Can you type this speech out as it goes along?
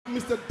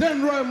Mr.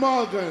 Denroy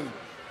Morgan.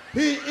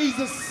 He is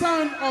the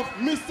son of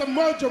Mr.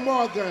 Mojo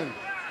Morgan.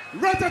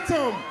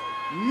 ROTOTOM,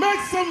 make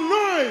some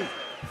noise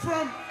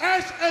from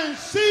Ash and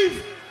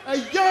Chief, a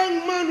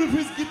young man with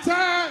his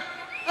guitar,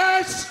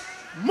 Ash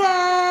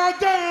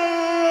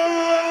Morgan.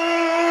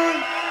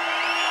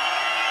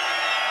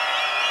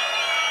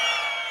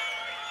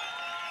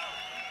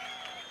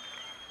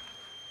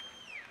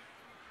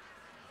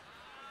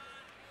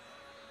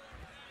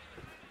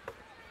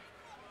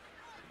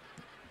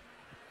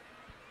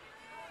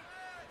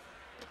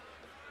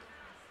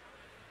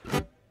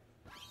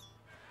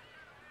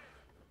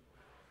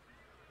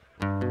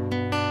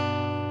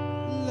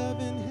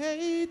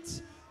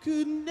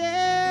 Could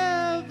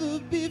never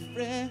be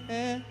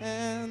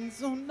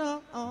friends, oh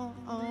no, oh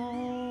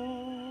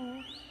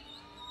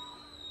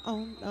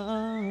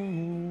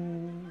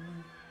no.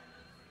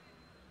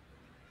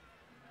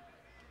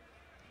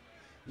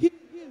 Here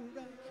I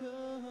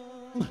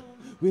come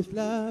with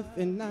love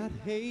and not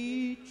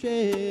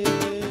hatred.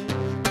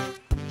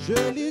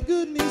 Surely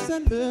goodness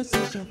and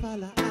mercy shall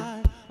follow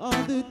I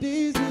all the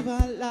days of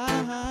our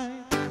life.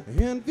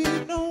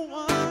 Envy no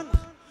one,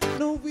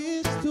 no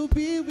wish to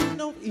be with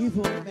no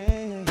evil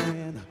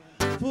man.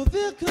 For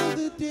there comes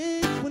the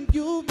day when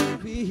you'll be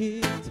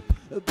rid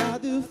by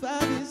the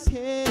Father's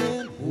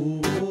hand.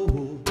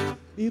 Oh,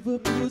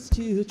 Liverpool's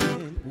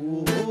children.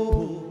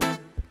 Oh,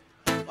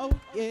 oh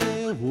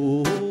yeah.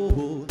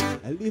 Oh,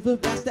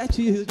 Liverpool's that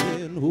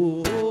children.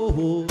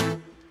 Oh,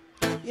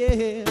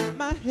 yeah.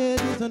 My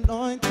head is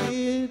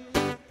anointed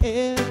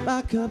and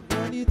my cup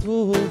runneth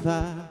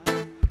over.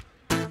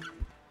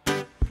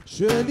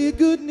 Surely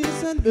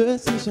goodness and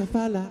mercy shall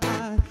follow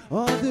I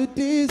all the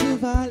days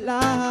of our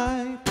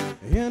life.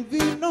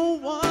 Envy no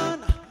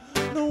one,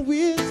 no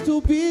wish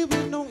to be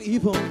with no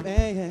evil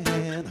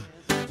man.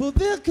 For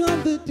there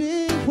comes the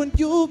day when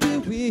you'll be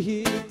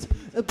with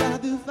by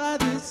the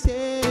Father's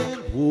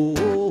hand.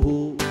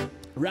 Oh,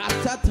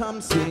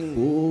 ROTOTOM sing.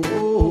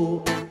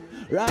 Oh,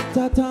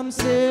 ROTOTOM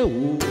say.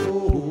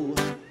 Oh,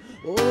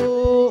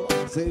 oh,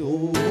 say.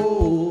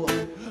 Oh,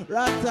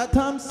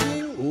 ROTOTOM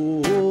sing.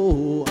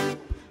 Oh.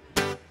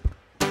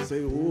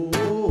 Say, oh,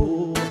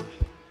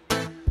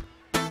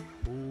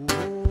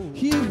 oh,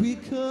 here we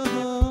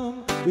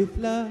come with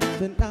love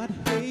and not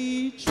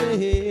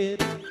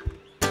hatred.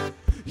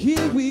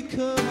 Here we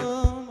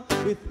come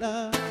with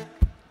love,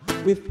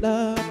 with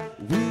love,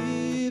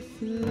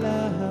 with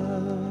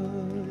love.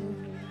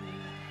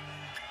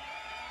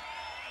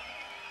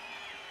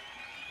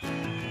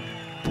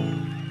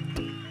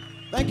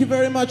 Thank you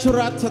very much,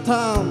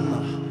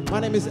 ROTOTOM. My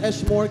name is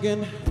Ash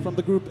Morgan from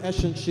the group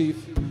Ash and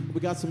Chief. We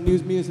got some new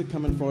music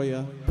coming for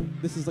you.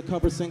 This is a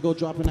cover single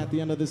dropping at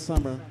the end of this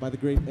summer by the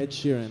great Ed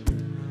Sheeran.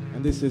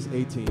 And this is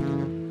 18.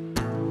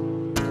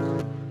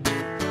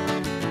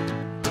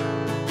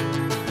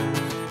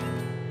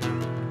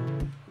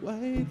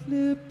 White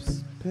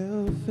lips,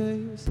 pale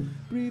face,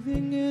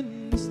 breathing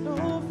in the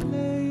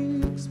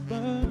snowflakes,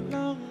 burnt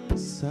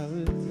lungs,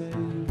 sour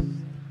taste.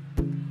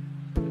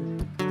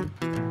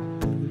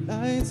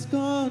 Lights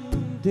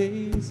gone,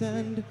 days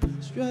and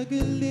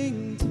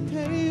struggling to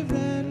pay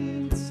rent.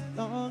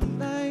 Long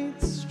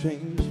nights,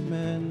 strange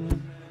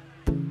men.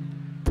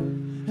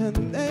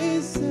 And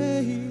they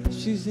say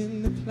she's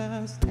in the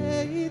class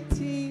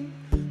 18,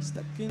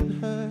 stuck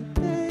in her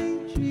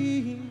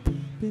daydream.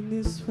 Been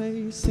this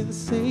way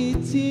since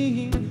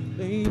 18.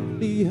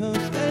 Lately her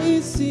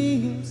face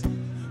seems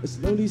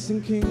slowly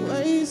sinking,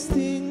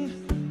 wasting,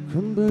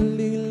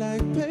 crumbling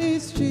like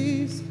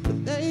pastries.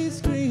 But they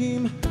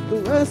scream the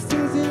worst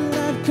things in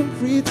life come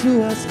free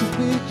to us, 'cause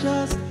we're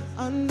just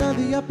under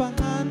the upper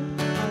hand.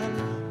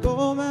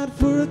 Go mad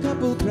for a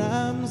couple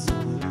grams,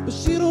 but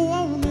she don't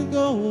wanna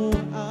go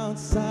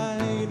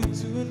outside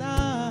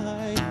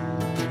tonight.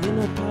 In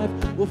a pipe,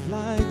 we'll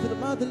fly to the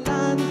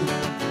motherland.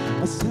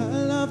 I sell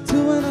love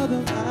to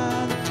another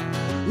man.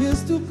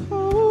 It's too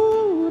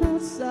cold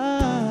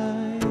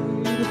outside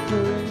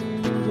for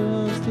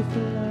angels to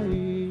fly.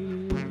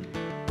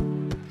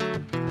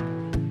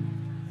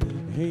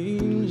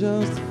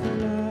 Angels to fly.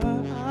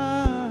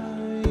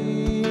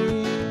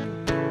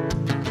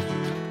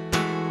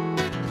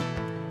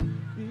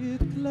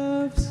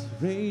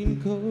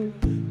 Raincoat,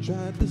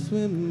 tried to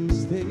swim,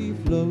 stay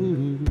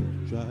float,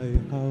 dry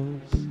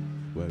house,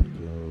 wet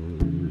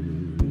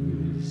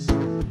clothes.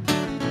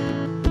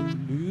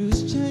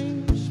 Loose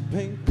change,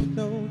 bank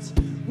notes,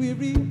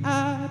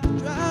 weary-eyed,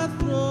 dry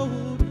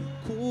throat,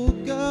 cool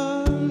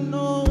girl,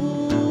 no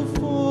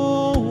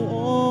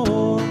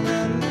form.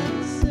 And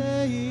they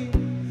say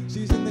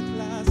she's in the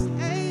class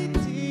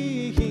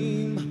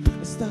 18,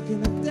 stuck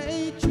in a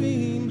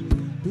daydream,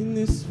 been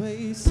this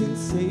way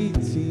since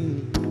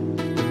 18.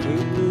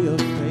 Your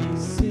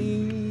face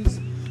seems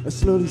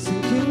slowly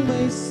sinking,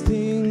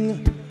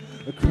 wasting,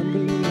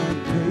 crumbling like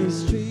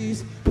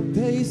pastries. But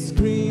they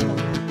scream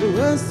the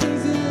worst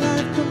things in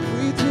life come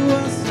free to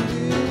us.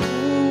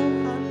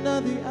 Under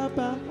the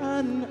upper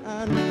hand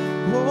and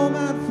go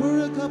mad for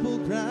a couple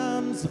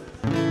grams.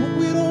 But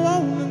we don't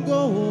want to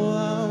go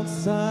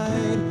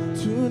outside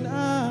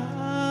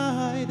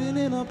tonight. And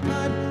in a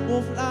night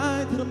or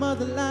fly to the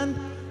motherland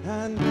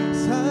and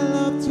sell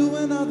up to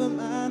another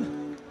man.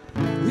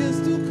 It's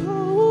too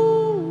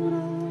cold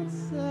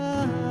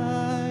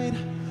outside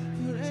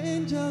for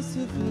angels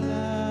to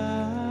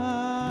fly.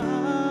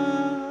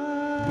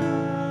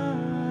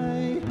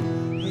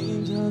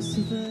 Angels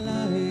to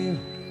fly.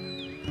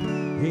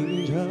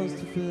 Angels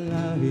to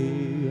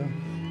fly.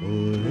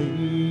 Oh,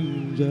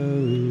 angels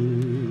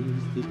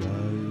to die.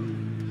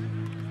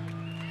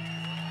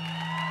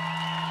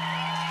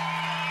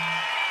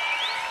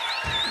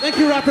 Thank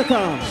you,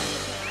 ROTOTOM.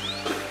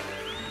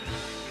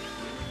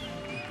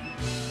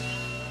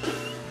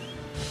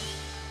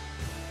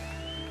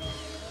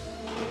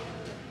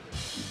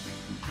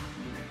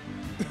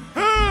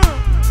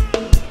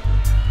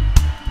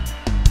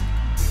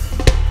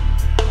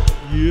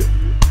 Yeah.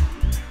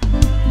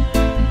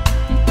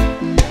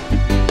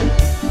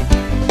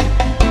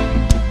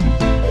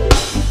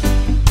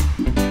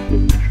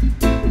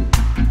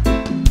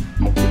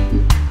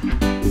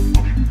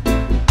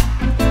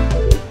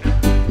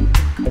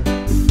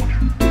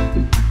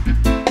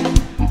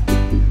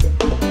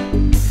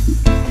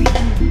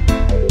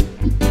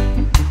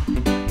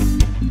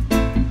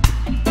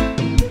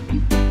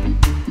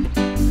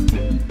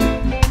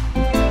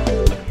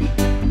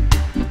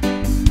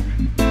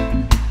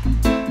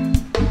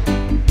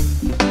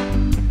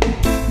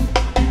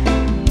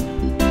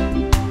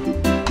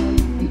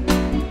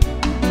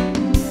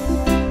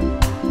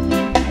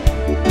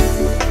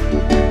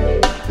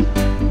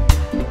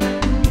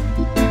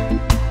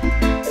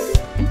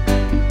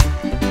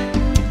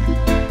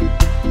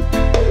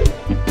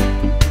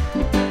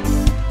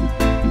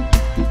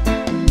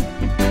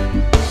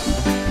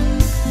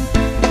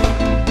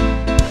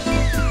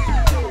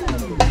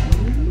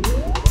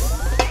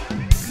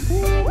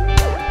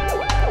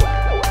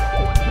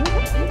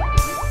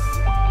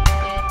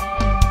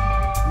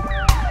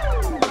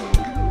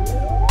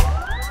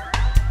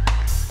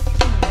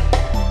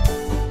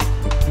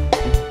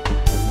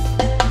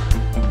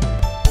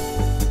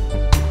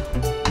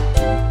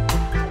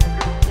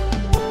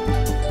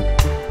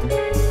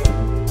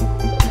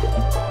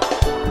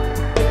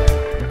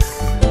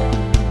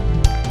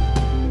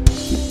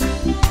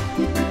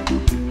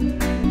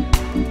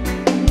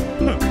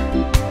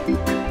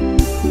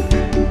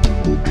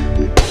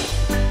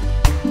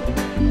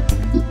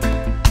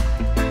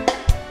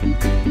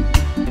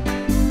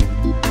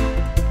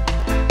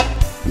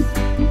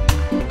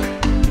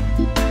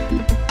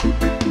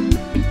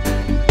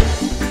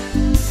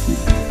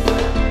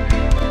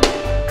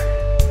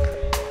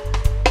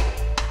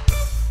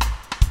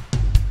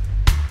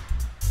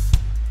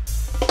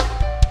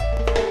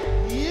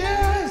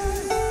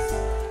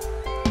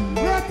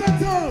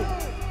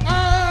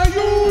 Are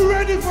you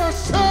ready for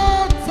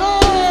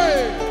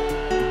showtime?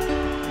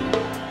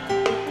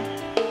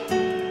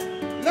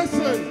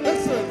 Listen,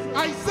 listen.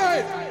 I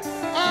said,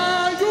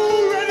 are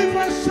you ready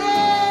for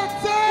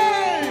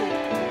showtime?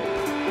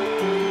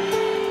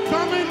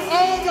 Coming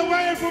all the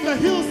way from the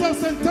hills of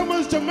St.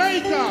 Thomas,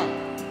 Jamaica.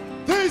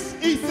 This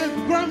is the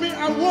Grammy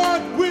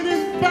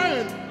Award-winning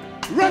band,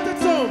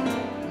 ROTOTOM.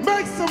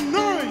 Make some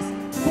noise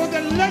for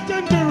the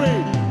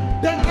legendary,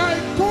 the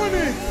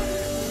iconic,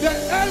 the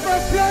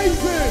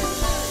ever-blazing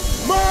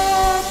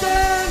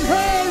Morgan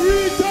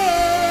Heritage!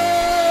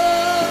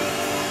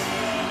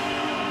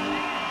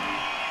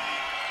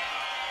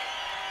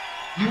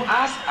 You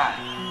ask us,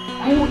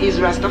 who is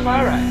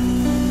Rastafari?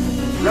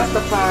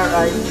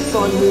 Rastafari is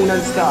sun, moon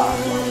and star.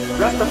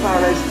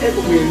 Rastafari is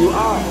everywhere you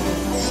are.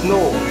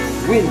 Snow,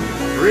 wind,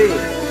 rain.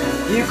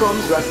 Here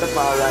comes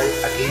Rastafari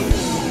again.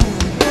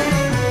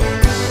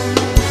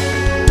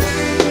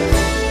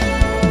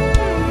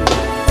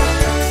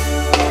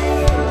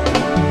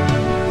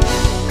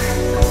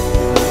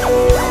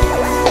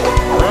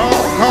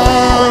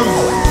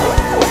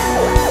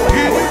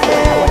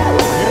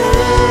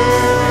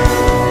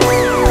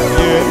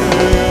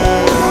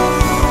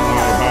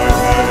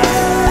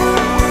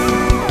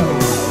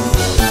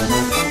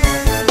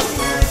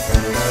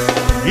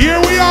 Here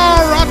we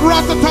are at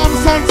ROTOTOM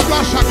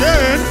SUNSPLASH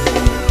again.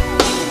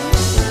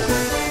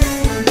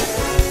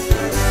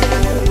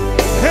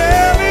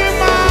 Heavy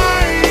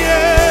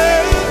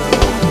minded.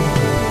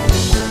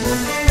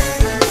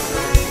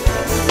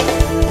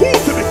 Cool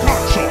to the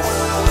conscious.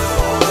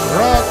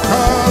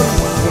 Rockers.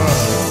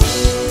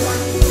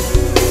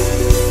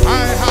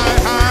 Hi, hi,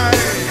 hi.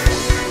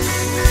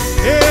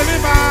 Heavy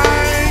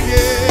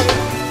minded.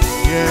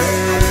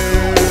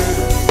 Yeah.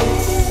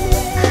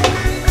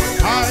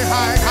 Hi,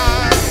 hi, hi.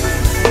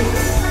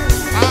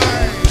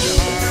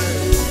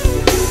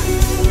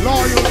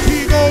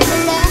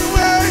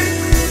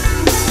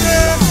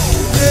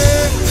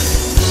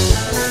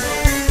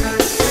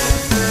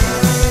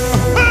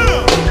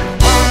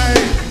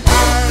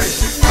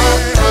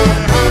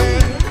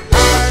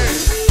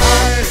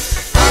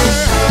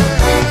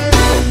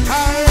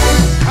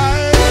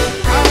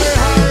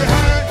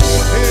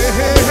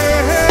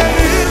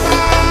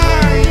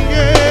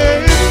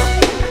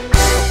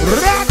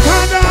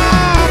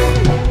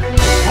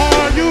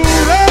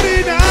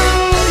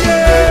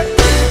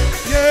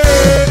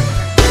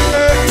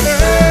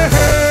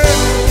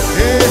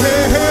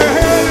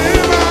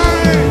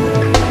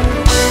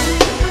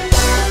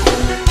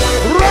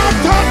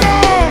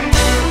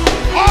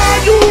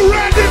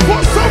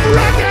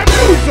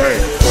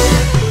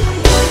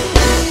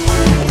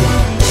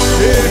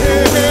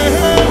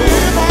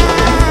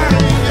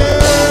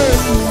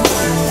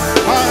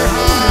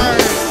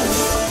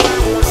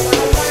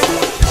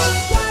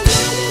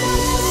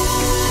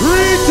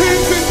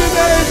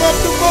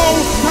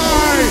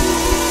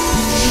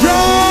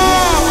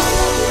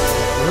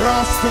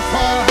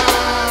 Rastafari.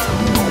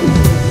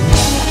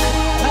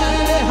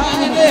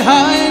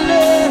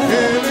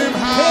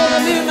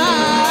 Hail him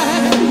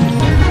high.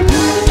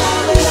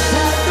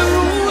 The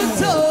root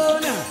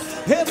zone.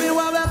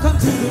 Everyone welcome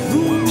to the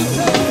root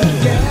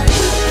zone. Yeah.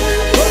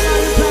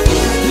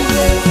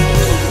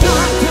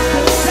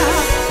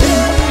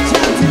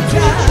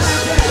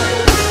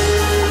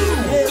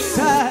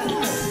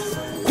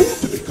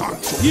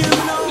 You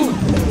know,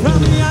 from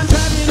me I'm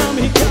driving on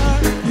me car.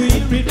 You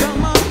hear it from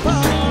my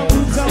phone.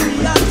 So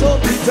we are so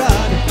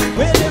bizarre.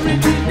 When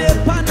everything they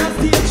pan a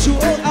stage show,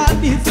 all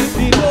this is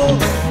below.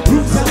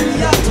 Roots and we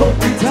are so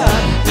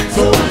bizarre.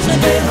 So once a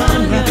day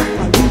on ya,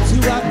 my roots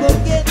you are go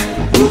get.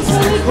 Roots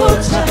and we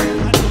culture.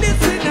 And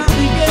listen and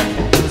we get.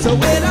 So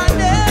when I'm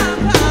there,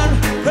 man,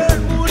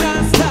 earth, moon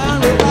and star,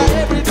 over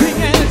everything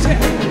else.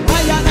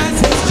 I and I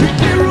say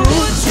strictly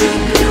roots.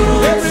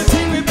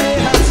 Everything we may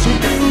have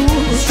strictly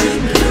roots.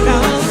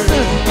 Now,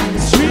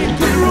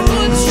 strictly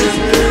roots.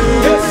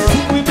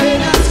 Everything we may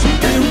have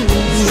strictly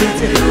roots.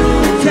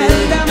 Tell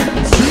them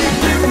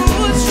strictly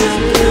roots.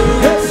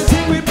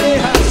 Everything we may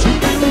have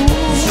strictly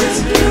roots.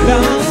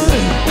 Now,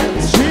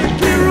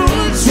 strictly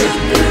roots.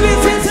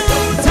 This is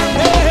roots and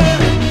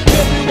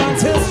everyone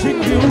says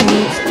strictly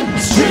roots.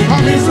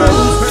 Strictly roots.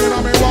 Roots in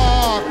me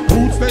walk,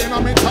 roots in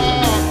me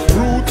talk,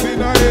 roots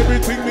in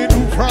everything me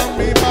do from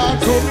me back.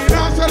 So me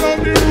not sell on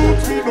the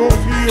roots, me no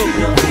feel.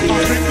 I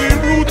bring the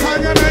roots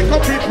and you make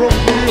up it from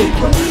real.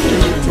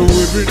 To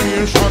every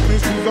nation,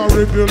 this is a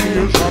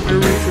revelation. The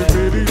roots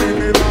invading in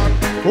the land,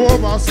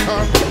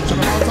 overstand. So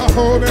no matter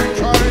how them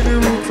try, the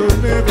roots will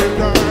never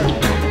die.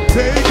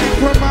 Take it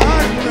from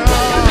my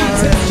now.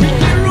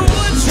 Strictly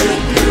roots.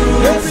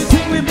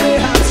 Everything we may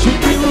have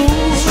strictly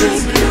roots.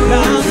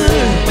 Now,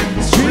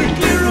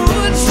 strictly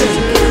roots.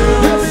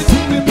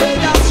 Everything we may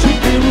have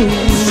strictly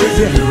roots.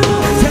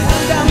 Tell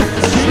them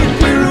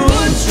strictly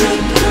roots.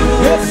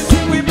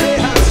 Everything we may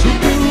have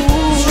strictly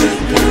roots.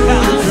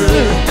 Now,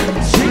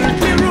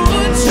 strictly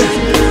roots.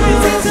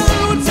 This is the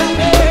roots of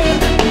it.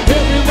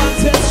 Everyone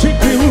says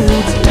strictly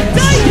roots.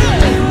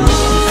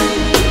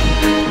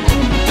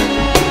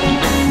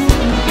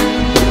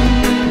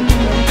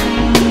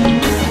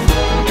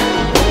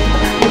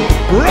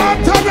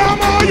 Rotterdam,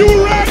 are you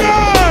ready?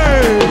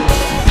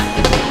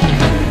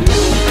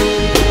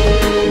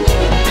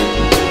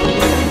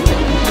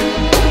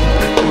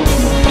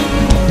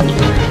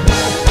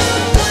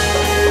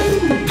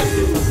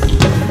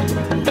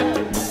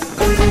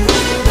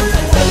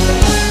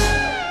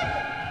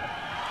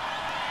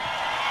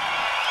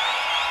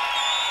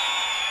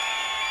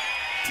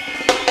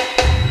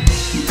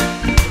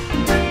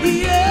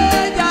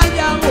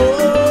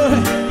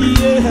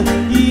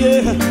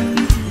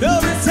 No,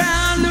 it's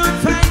time to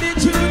find the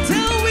truth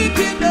till we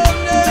can know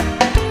that.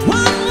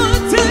 One more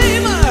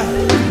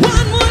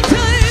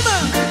time.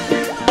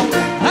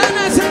 And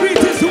I say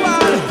greetings to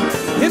all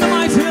in the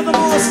mighty name of the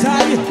Most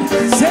High.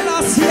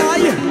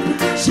 Selassie,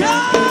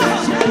 Jah,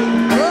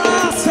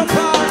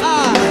 Rastafari.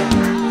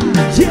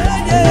 Yeah.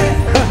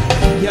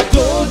 You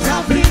don't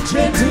have to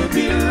train to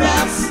be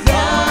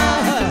Rasta.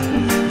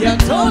 You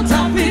don't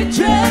have to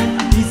train.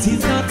 This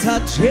is not a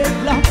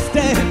dreadlock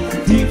step.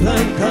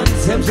 Divine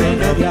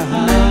conception of your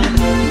heart.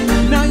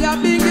 Now you're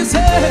being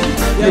said,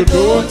 you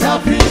don't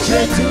have to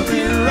train to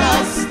be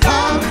Rasta.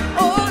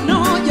 Oh no,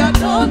 you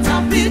don't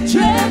have to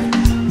train.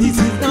 This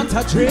is not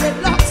a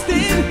dreadlock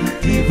thing.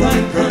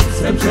 Divine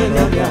conception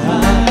of your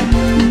heart.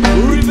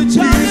 River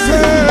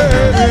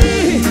Jordan,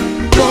 hey,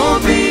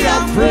 don't be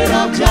afraid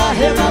of Jah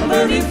ever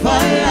burning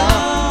fire.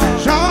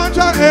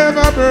 Jah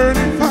ever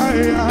burning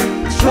fire.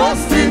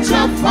 Trust in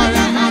Jah fire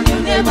and you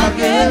never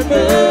get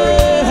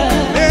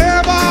burned.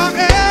 Ever,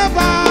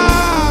 ever.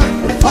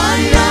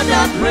 Fire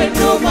that break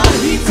over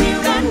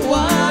heating and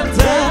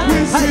water.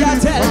 I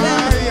tell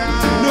them,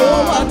 no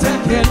water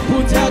can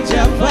put out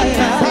your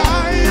fire.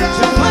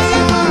 Your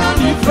fire gonna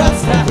be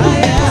faster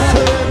higher.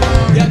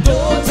 You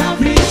don't have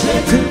reason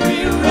to be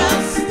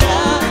Rasta.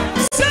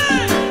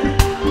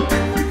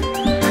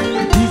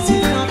 This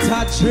is not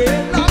a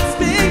dreadlock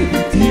thing.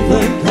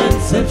 Divine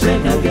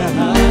conception of your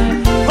heart.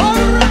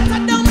 Alright, I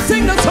don't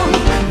sing the song.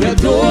 You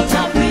don't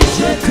have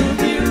reason to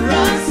be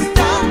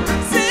Rasta.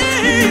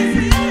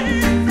 Sing.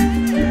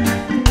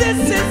 This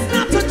is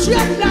not a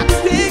dreadlock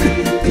thing.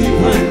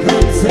 Divine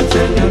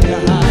conception of your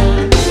heart.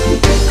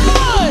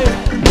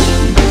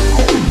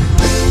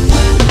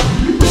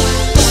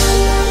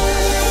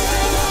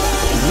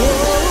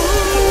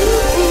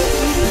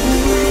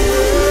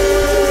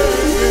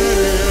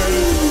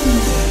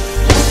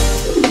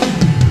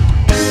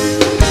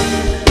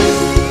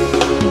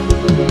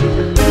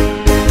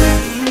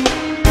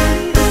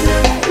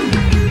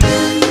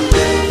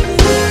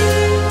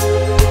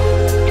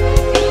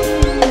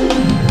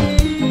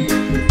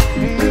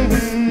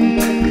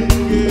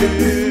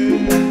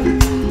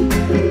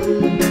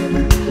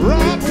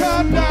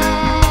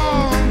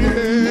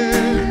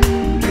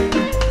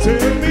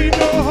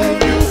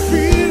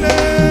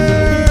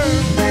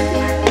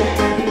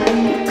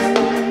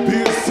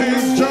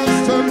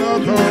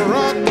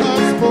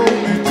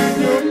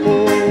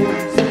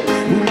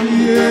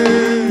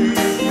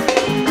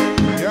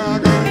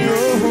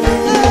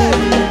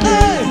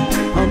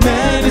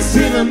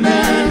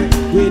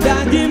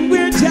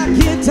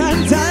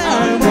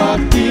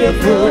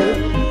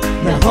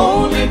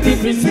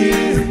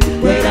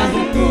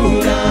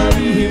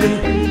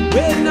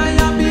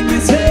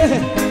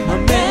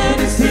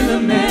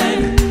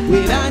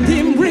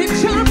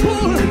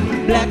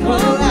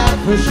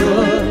 for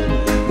sure.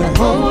 The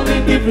only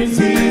difference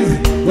is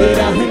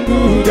whether I'm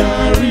good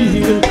or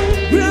real.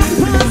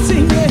 Grandpa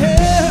sing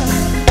yeah.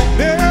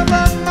 Never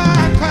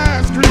mind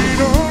class,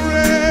 creed, or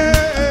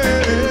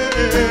race,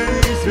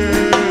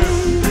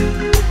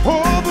 yeah.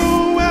 Oh, the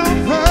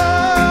wealth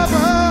of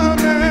a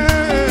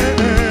man,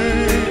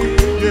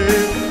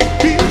 yeah.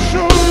 Be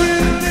sure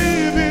in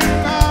living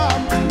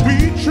life we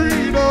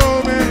treat all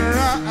men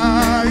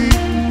right,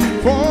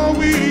 for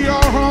we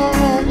are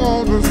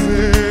all the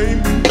same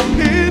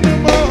in the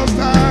Most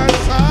High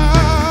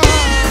side.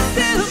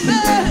 Still a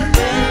man,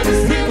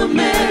 still a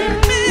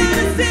man,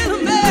 still a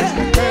man,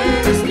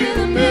 still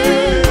a man,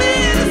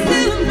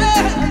 still a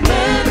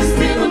man,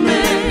 still a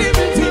man.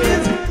 Different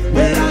is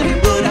when I am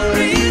good or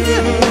real.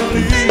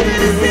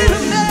 Still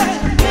a man,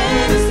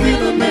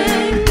 still a man, still a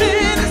man,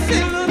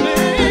 still a man,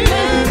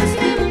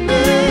 still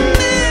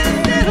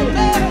a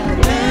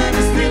man,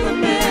 still a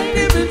man.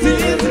 Different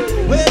is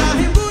when I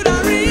am good or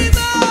real.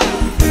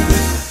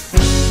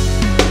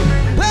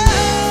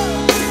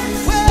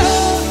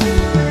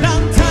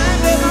 Long time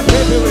they my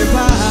baby we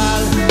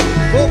fall,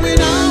 but we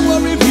now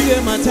worry for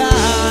them at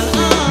all.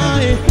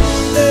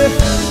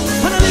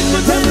 And I live to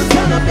tell you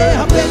can I pay a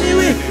penny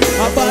we,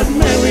 about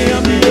Mary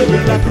and me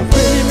able like a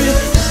baby.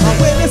 And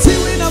when they see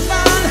we no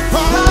fall,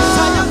 I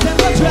am them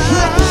to try.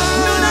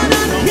 No,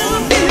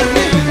 can't feel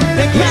me.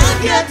 They can't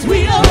get we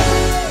up.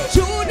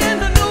 True, them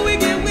I know we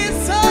get we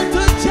so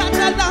to chat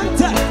a long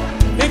time.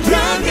 They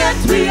can't get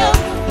we up.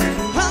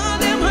 All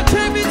them a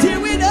try me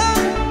till we done.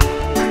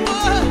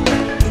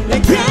 They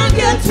can't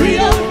get we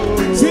up.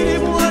 See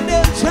them one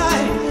them try,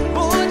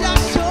 more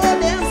just show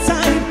them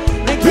sign.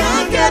 They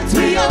can't get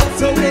we up,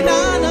 so we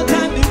now no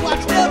time to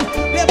watch them.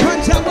 They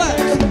punch and work.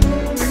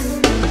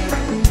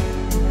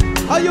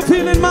 How you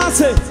feeling,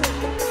 Marcy?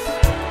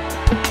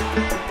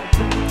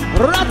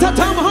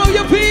 ROTOTOM, how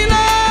you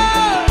feeling?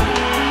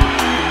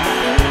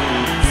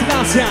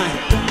 Sebastian.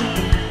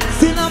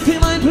 Still not be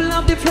mindful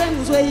of the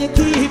friends where you're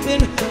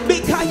keeping,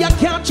 because you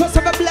can't trust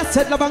of a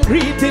blessed love and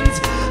greetings.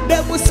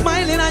 Them will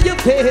smiling on your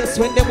face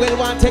when they will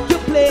want to take your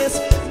place.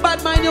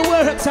 But mind your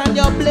works and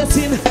your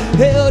blessing.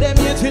 They owe them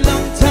here till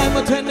long time,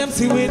 but when them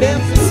see with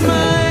them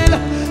smile,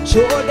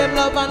 show them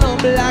love and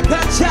humble like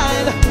a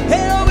child.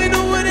 Hey, how we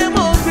do with them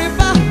hungry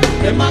back?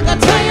 Them a got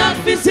tired,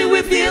 busy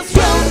with being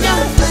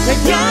stronger. They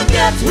can't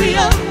get we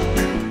up.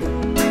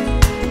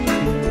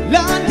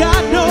 Lord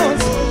God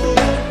knows.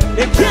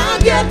 They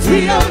can't get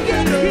we up.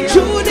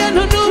 True, they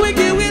don't know we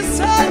give we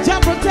such a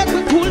protect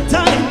with cool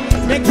time.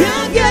 They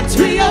can't get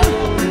we up.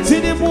 See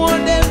them more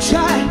them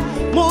try,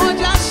 more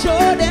just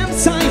show them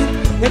sign.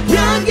 They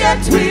can't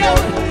get we up.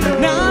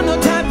 Now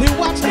no time to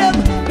watch them.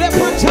 They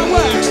punch and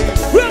works.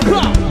 Real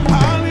crap.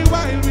 Only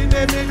while we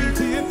dey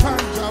meditate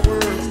punch our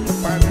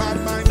words, while mad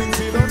minding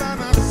sit down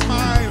and a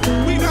smile.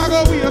 We not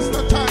go waste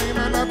the time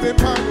and have the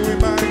pan we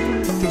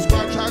mind. Just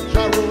watch out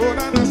your road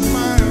and a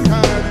smile.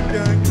 Cause them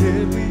can't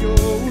get me out.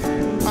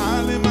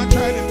 All them a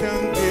try, them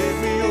can't get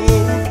me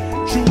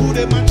out. True,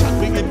 them a chat,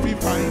 we get we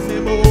find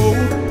them out.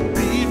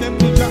 Lead them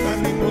to Jah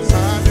and they go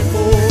sad them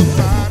out,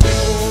 sad them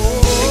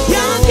out. They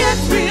can't get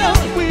me up.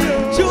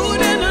 True,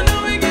 they don't know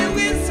we get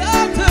we so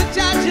to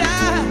Jah.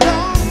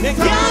 They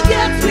can't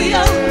get me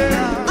up.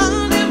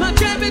 All them a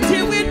try me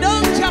till we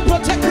don't Jah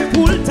protect me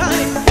full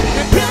time.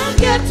 They can't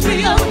get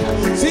me up.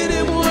 See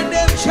them more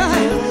them try,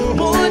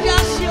 more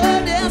just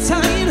show their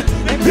sign.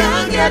 They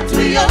can't get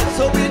me up.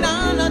 So we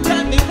now no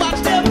time to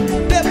watch them.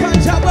 They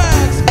punch our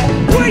works.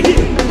 Bring it.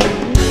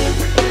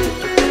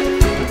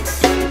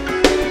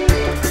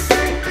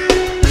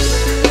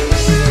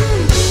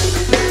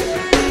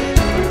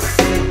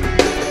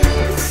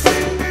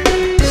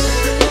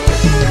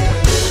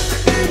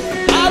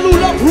 All who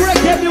love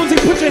reggae music,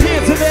 put your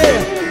hands in the air.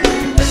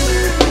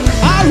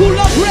 All who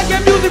love reggae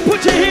music,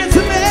 put your hands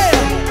in the air.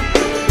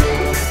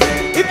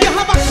 If you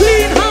have a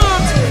clean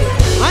heart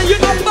and you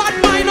don't bad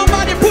mind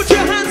nobody, put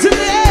your hands in the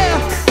air.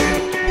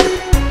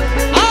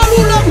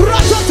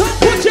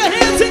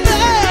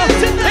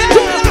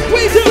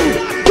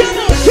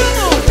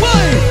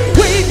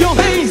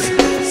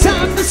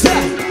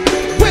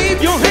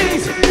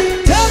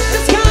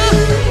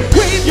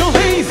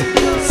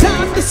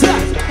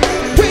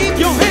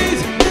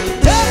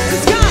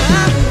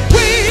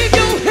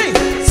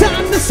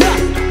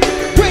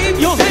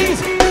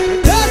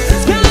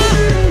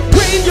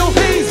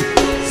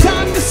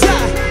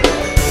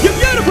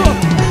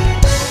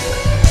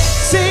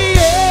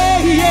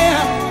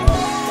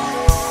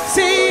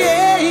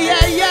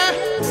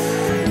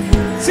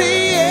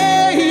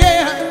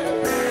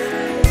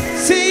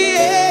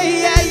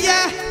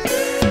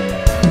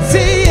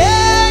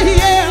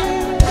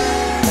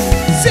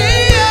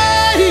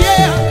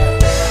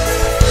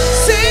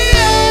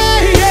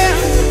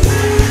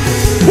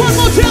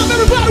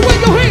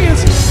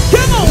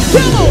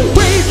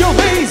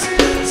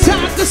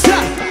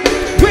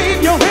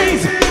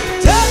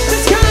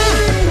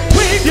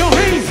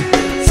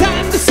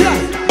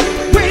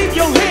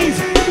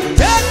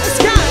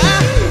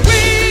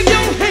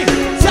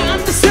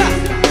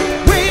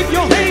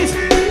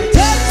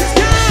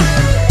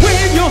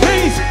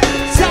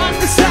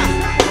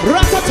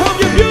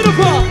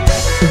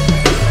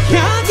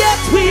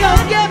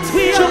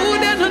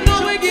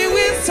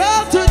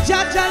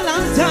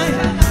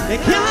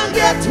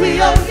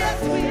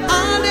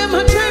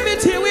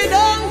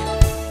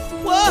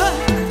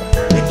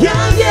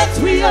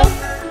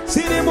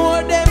 See the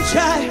more them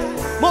try,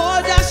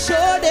 more just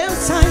show them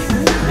sign.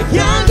 They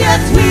can't get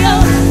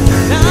real.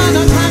 Now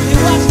no time to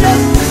watch them.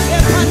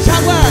 They punch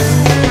our words.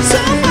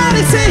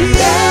 Somebody say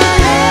yeah.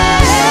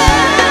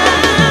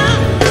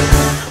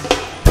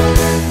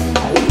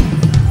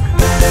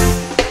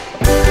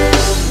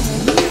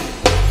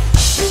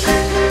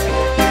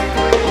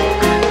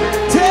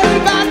 Tell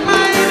bad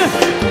mind.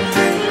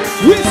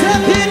 We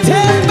said it,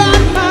 tell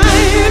bad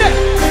mind.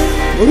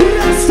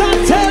 Rasta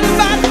tell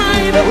bad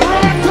mind.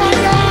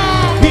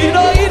 We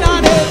know in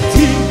an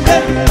empty.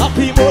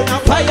 Happy moon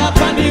and fire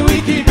upon the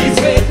wicked is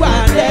great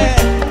one day.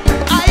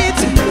 I eat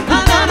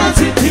another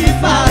city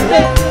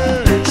valley.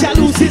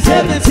 Jealousy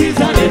 7 seas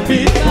and it be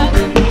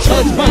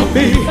judgment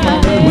me.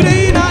 We know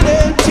in an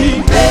empty.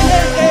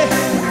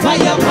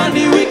 Fire upon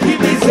the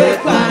wicked is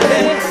great one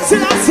day.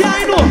 Still I see I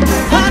know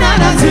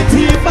another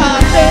city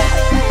valley.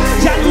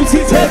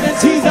 Jealousy 7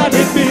 seas and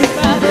it be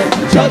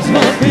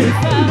judgment me.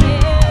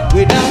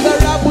 We not go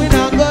rob, we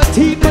not go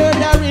thief,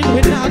 murdering,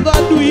 we not go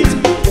do it.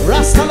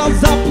 Rasta loves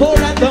the poor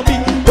and the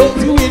meek.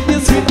 Those who in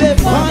this with them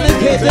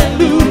fornicate and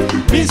loot.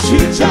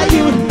 Mistreat your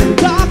youth,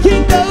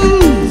 talking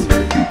those.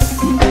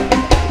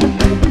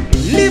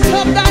 Lift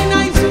up thy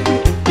knives,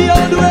 the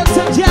old works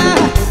of Jah.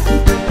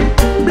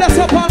 Bless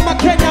upon my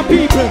Kenyan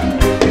people.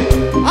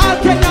 All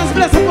Kenyans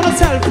bless upon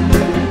themselves.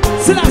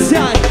 Selassie,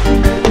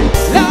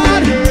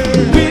 Lord,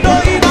 we know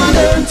in an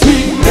empty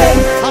day.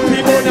 Happy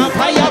moon and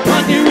fire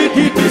upon the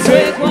wicked is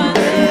great.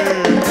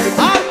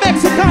 All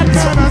Mexicans,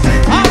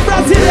 all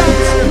Brazilians,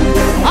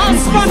 all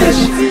Spanish,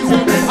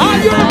 all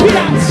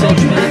Europeans.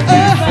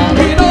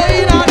 We know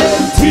in an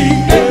empty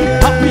day.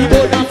 Happy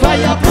moon and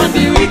fire upon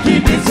the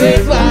wicked is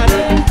great.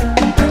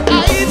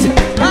 I eat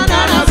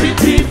another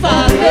city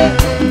valley.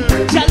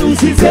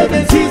 Jealousy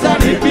 7 seas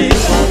and it be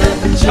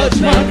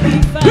judgment.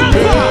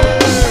 Grandpa!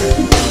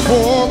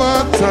 For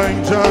that time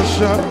Jah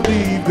shall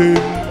lead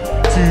them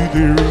to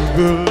their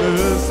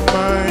evilest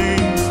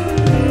minds.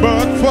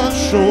 But for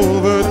sure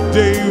the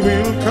day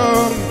will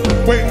come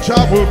when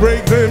Jah will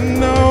break them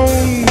down.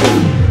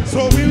 So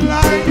we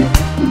light,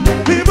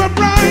 live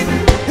upright,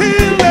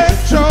 He'll let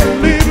your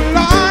little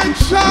light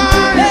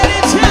shine. Let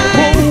it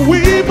shine. For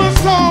we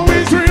must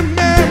always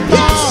remember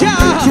Yes,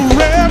 Jah. to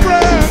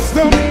reverence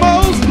the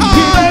Most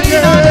High.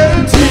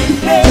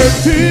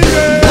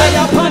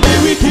 Fire upon the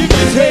wicked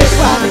is great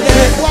one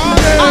day.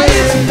 I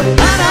eat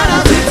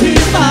another city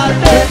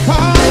valley.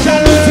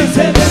 Jealousy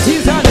 7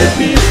 seas and it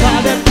be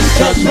them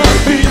judgment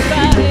be.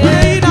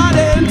 Rain on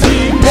them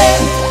team.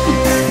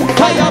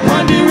 Fire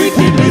upon the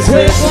wicked is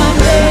great one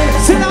day.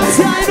 Sit down,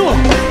 say I know.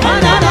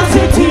 Another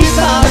city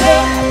valley.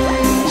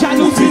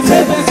 Jealousy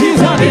 7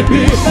 seas and it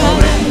be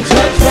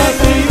judgment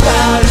be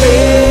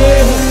valley.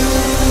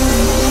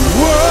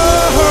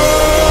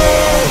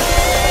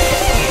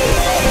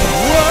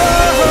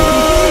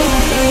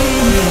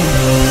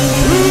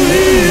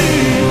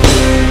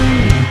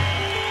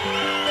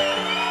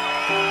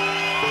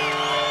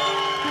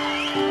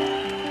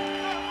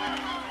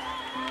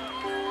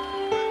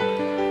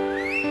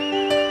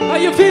 How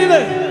you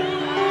feeling?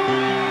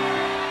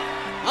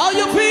 How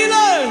you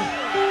feeling?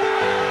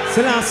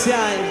 Selassie,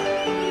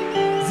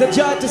 it's a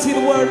joy to see the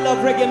world love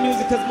reggae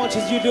music as much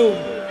as you do.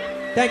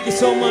 Thank you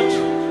so much.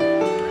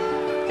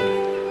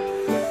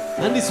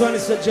 And this one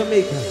is for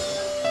Jamaica.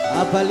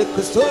 Have a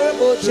little story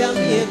about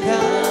Jamaica.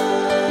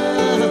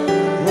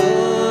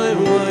 Boy,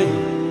 boy.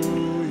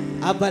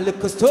 Have a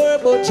little story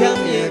about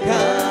Jamaica.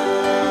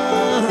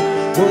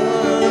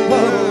 Boy,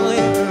 boy.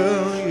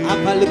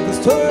 Have a little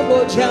story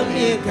about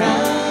Jamaica.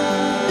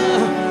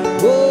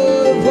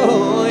 Boy,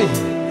 boy.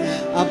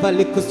 Have a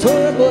little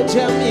story about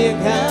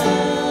Jamaica.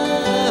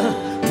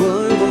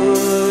 Boy,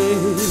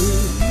 boy.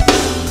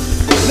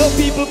 No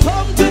people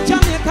come to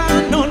Jamaica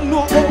and don't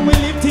know how we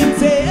live things.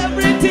 Say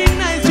everything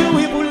nice, you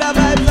we full of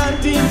vibes and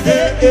things.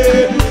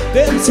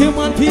 Them say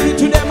one feel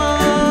to them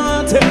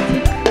heart.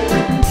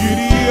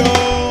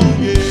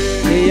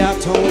 They are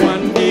told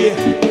one day,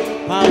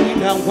 how we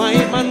the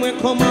white man will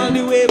come all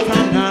the way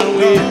from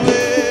Norway.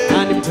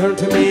 And him turn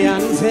to me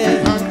and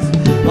say,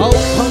 how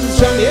comes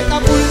Jamaica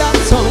full of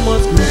so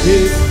much good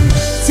days?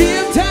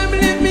 Same time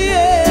lift me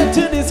head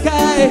to the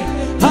sky,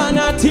 and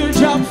a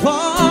teardrop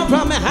fall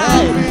from my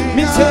high.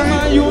 Me say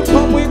my youth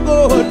come we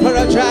go out for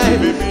a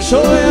drive.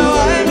 Show you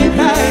why me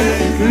cry.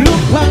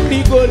 Look on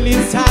the gully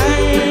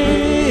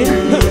side.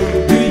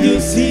 Do you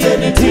see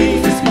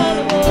anything?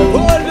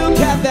 Oh, look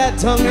at that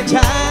tongue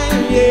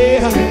child,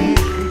 yeah.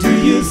 Do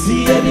you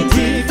see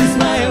anything? This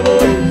my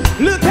own.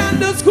 Look at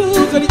the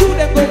schools and you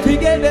them go to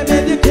get them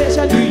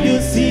education. Do you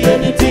see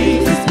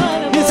anything?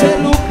 You say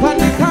look at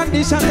the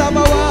conditions of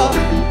our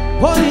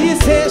police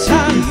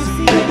stations.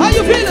 How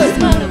you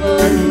feeling?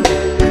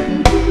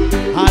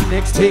 Our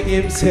next thing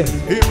him say,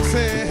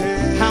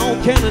 how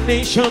can a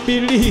nation be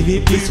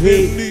living this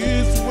way?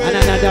 And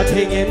another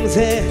thing him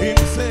say,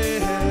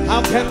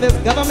 how can this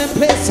government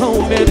play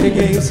so many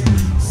games?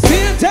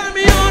 Still tell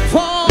me on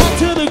fall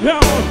to the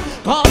ground,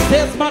 cause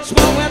there's much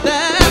more where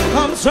that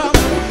comes from.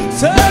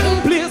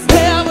 Certain place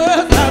they have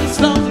earth and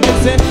slums. You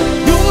say,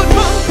 you would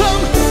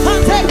come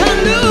and take a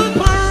look.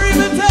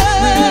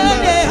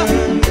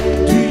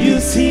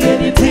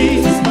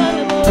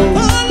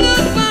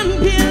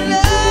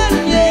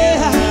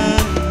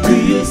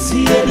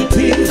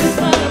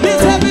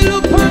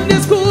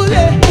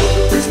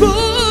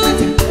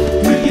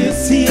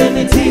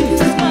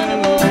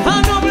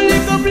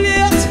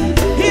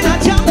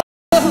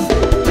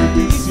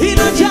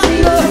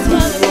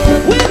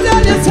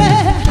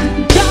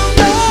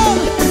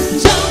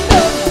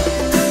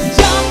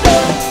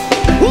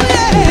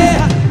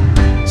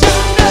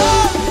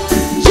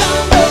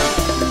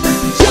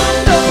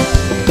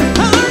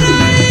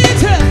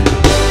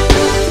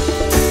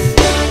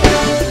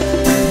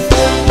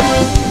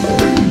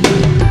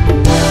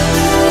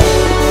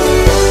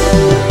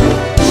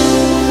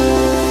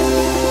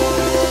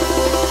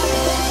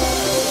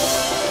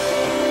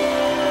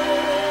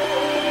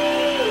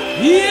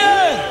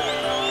 Yeah.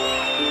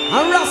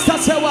 And Rasta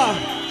say what?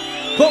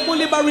 Come and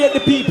liberate the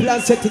people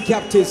and set the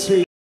captives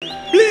free.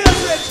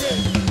 Blaze Richard.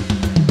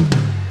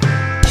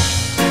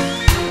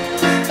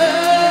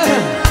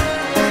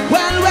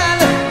 Well,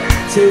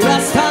 to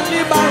Rasta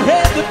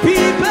liberate the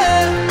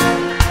people.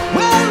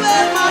 Well,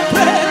 my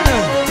friend.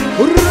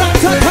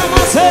 Rasta come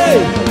and say.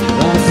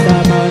 Rasta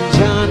man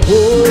chant.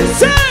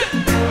 Say.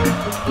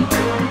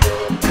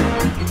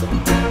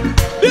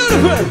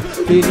 Beautiful.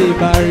 The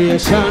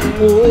liberation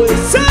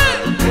voice. Say.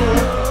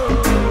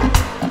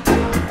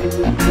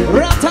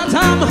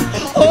 Rototom,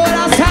 oh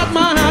that's that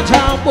man a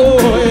jam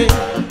boy.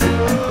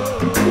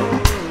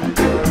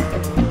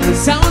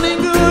 Sounding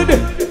good,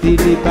 the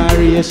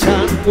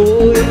liberation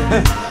boy.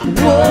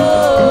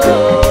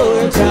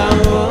 Whoa, jam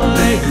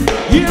boy.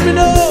 Hear me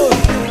now.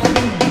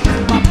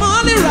 My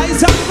money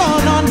rise and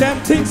gone on them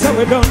things that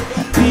we done.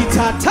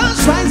 Peter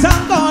Tosh rise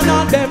and gone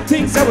on them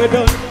things that we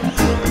done.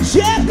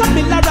 Jacob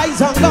Miller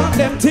rise and gone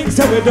them things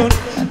that we done.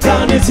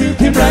 Danny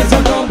Silky rise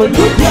and gone, but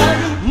look here,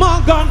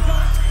 Morgan.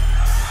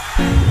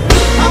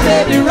 I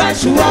made the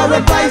rise, you are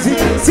uprising.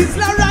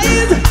 Sizzler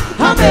rise,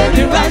 I made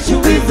the rise, you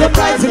is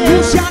surprising.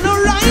 You shall not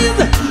rise,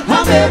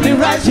 I made the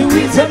rise, you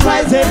is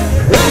surprising.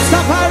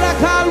 Rastafari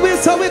call we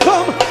so we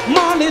come.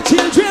 Money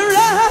children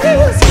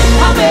rise,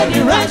 I made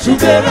the rise, you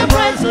very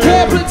surprising.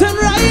 Capleton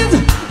rise,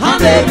 I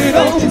made the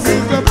rise,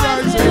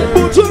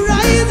 but you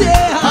rise,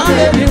 yeah. I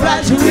made the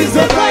rise, you is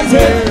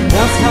surprising.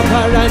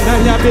 Rastafari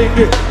now you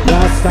big,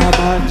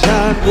 Rastaman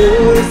chant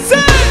boy.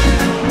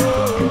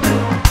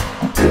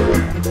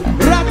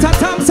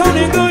 Rototom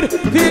sounding good,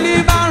 the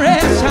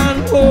liberation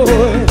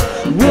boy.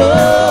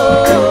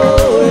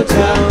 Whoa,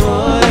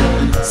 boy.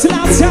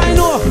 Slaps I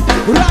know,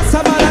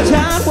 Rastamana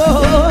Jan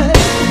boy.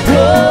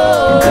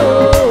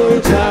 Whoa,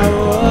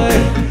 boy.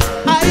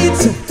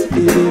 It's the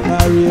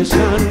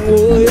liberation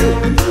boy.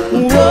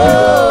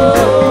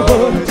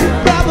 Whoa,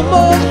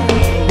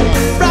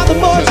 brother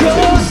Mojo,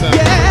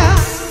 yeah.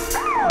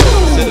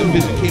 Said a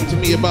vision came to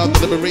me about the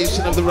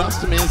liberation of the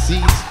Rastaman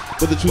seeds.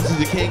 But the truth is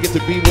you can't get to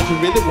be what you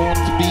really want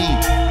to be.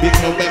 Being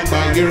held back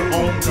by your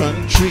own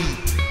country.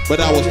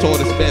 But I was taught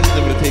it's best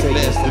never to take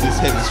less than this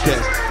heavy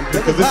stress.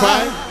 Because if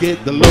I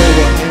get the lower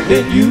hand,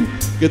 then you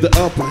get the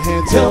upper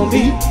hand. Tell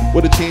me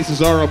what the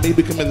chances are of me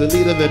becoming the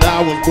leader that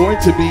I was born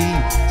to be.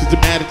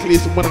 Systematically,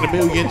 it's 1 in a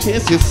million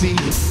chance you see.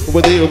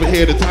 Over there, over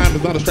here, the time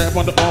is not a strap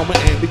on the armor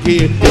and the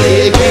gear.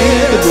 Yeah,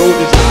 the road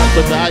is hot,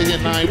 but I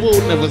and I will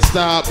never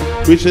stop.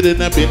 We shouldn't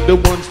have been the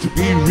ones to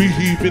be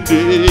reaping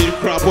the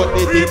crop. What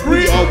they did,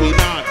 we are we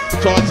not.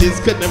 Charges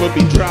could never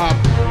be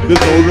dropped. There's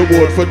no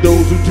reward for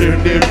those who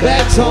turn their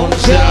backs on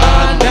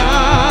John.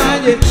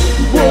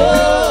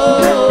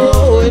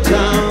 Whoa,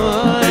 John.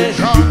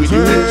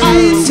 I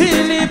see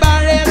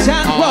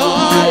liberation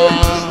boy.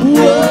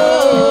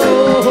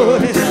 Whoa,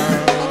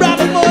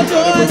 brother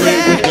Mojo,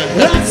 yeah.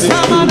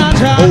 Rastaman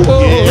John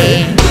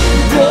boy.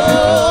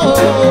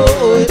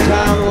 Whoa,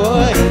 John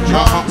boy.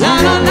 La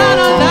la la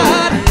la la,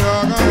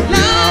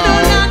 la la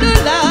la la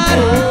la,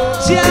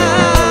 ja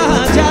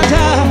ja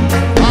ja.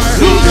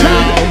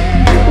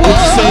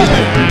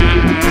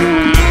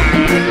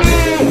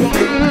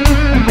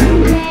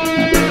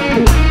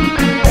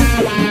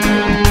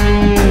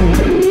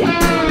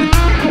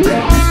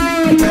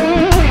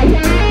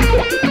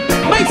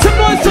 Make some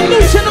more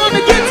solution on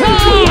the guitar.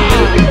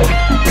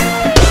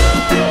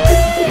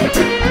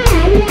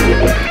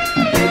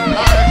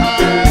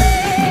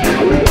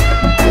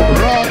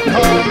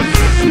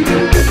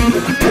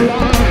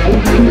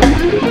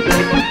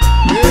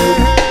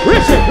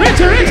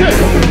 Richard.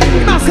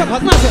 Massive.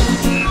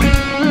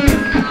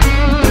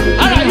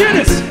 Alright, hear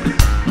this.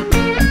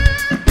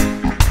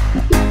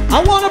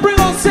 I want to bring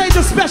on stage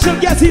a special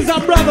guest. He's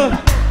our brother.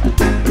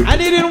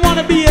 And he didn't want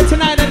to be here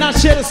tonight and not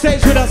share the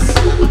stage with us.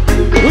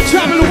 We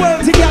travel the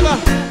world together.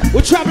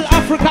 We travel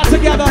Africa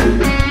together.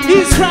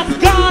 He's from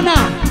Ghana.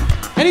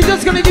 And he's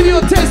just going to give you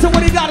a taste of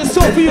what he got in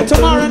store for you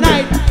tomorrow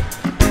night.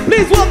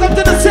 Please welcome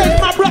to the stage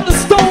my brother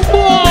Stone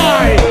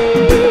Boy.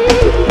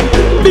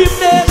 Big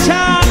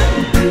Nation.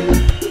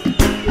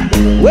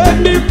 We're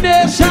Big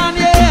Nation,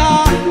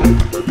 yeah.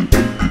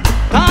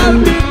 All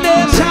Big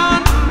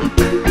Nation.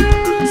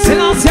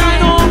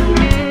 Silenciano.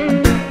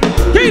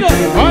 Kino.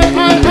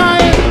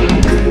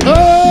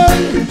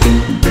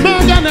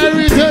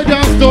 Margarita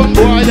just Stone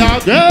Boy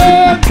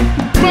again.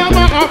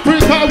 Mama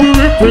Africa we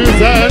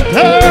represent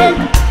her.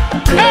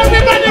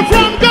 Everybody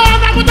from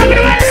Ghana with the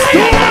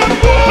Stone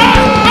Boy.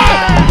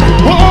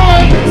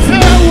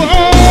 Say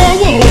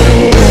whoa.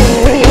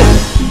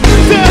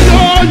 Say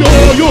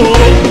yo.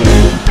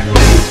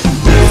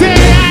 Say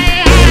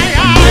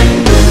I.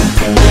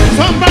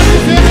 Somebody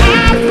say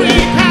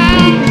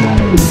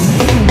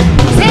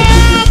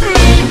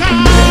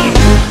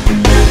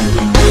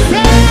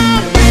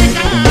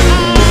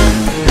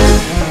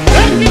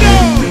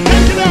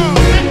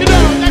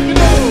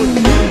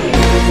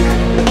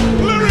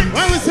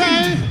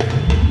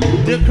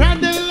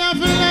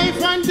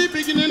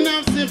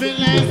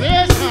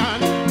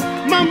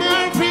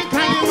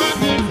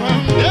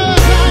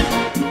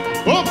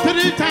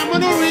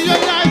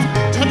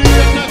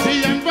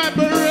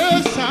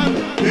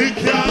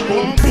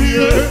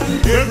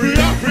Every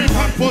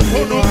African put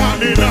on a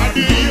hand in the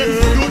ear.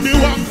 Do the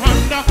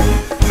Wakanda,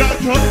 that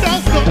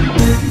understand.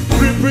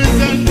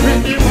 Represent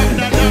pretty man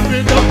that we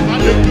don't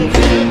have to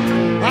feel.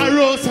 I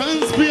rose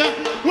and spear,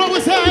 what we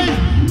say?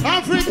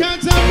 African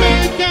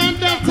Jamaican,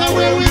 that's the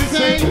way we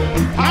say.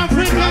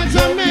 African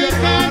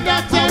Jamaican,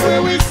 that's the way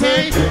we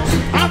say.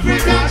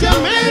 African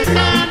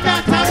Jamaican,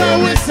 that's the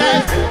way we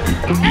say.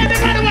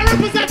 Anybody want to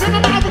represent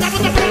from Africa,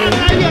 put the flag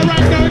right here,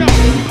 right now.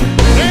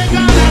 They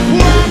got a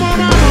poor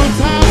mama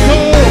motato.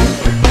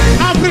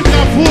 Africa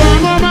poor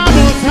mama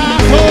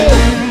motato.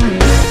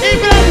 If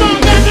you're not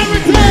got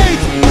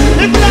heritage,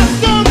 if you're not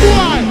some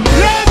boy,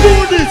 let's do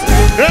this.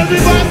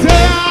 Everybody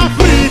say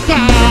Africa.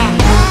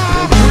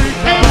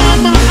 Hey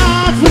mama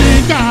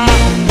Africa.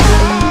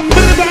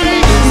 Everybody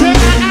say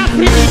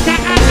Africa.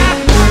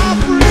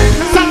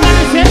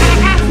 Somebody say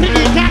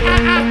Africa.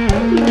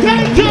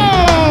 Thank you.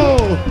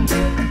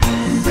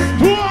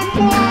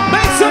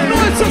 Make some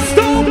noise for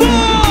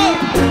Stoneball.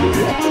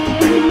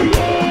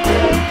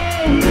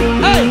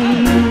 Hey,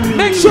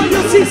 make sure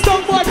you see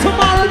Stoneball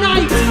tomorrow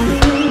night.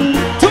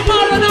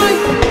 Tomorrow night.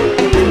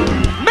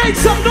 Make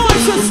some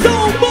noise for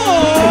Stoneball.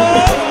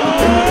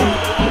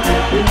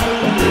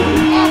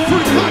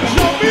 Africa,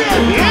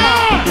 Jamaica.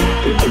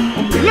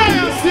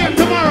 Lions here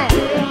tomorrow.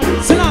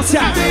 Selassie,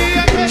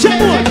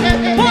 Shemon,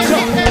 Mojo,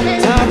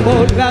 Tambo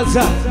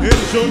Gaza, In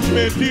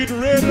judgment, it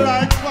red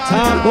like fire.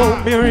 Tambo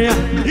Miriam,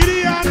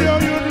 Gideon,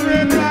 you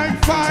red like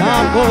fire.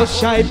 Tambo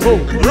Shaipo,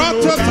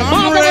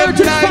 ROTOTOM red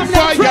like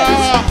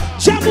fire.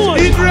 Shemon,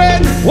 It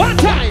red, one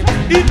time.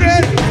 it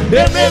red.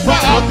 They never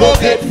a go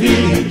get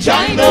feeling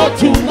China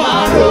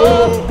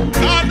tomorrow.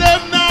 Now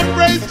them not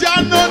praise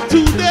China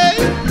today.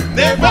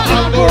 Never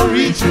a go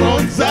reach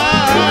Mount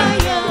Zion.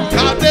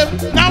 Now them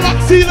now I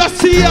see the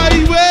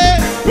highway.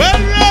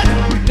 Well red.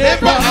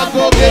 Never a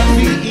go get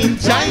me in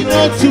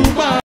China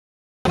tomorrow.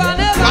 And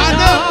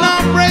them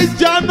not praise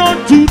China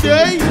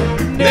today.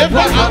 Never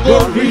a go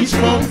reach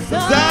Mount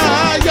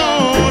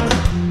Zion.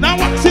 Now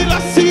I see the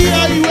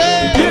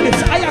highway. Hear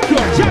this,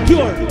 Ayakura,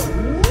 Jacure.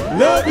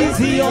 Love is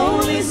the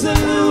only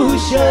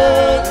solution.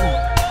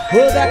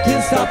 Oh, that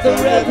can stop the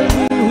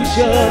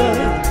revolution.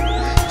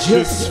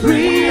 Just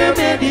free your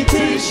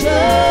meditation.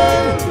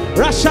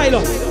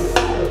 Shiloh,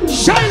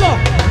 Shiloh.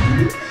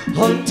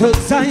 Unto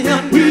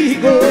Zion we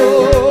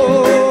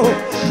go.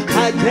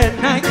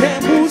 I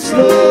can move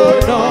slow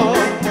now.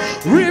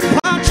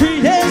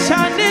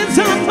 Repatriation is a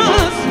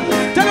must.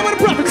 Tell them what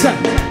the prophet said.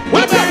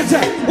 What the prophet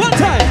said. One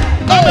time.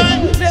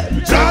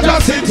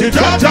 Georgia City,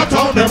 Georgia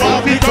Town, them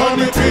all be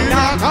gonna be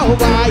knocked out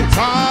by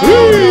time.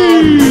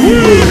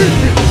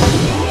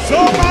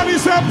 Somebody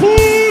say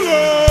pull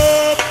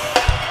up.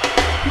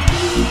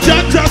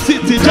 Georgia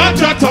City,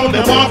 Georgia Town,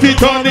 them all be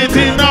gonna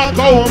be knocked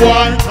out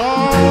by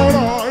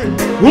time.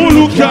 Who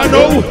look ya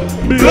know?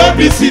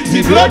 Bloody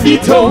city, bloody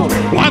town.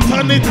 What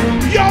on it?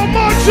 Yo,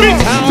 macho.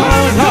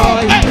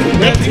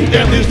 They think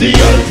them is the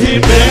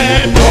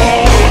ultimate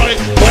boy,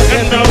 but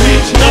them no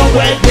reach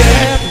nowhere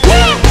yet.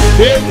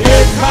 They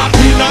get caught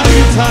in a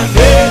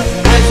internet.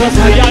 And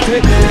society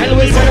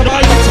always said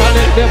about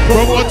internet. They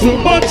promote too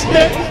much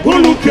there. Who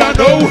look ya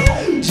know?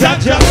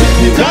 Jaja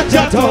City,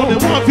 Jaja Town. They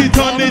want to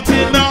turn it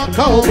in a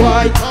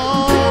cowboy.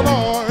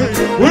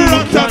 We're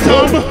on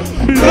Tatum.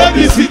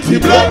 Bloody city,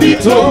 bloody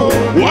town.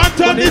 Want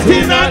turn it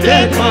in a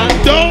dead man.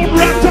 Don't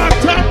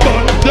rat-a-tat,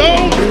 but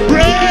don't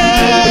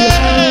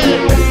pray.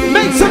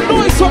 Make some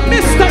noise for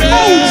Mr.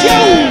 Mojo.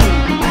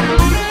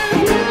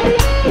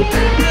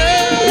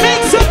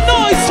 Make some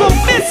noise for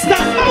Mr.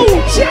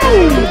 Mojo.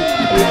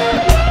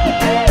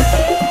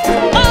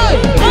 Oi,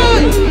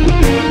 oi.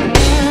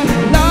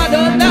 La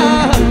da da.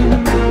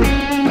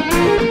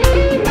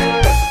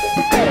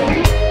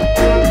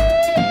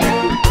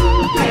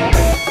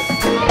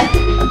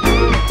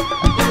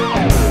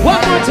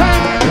 One more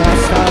time.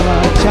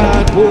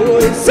 Rastafari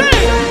boy,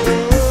 sing.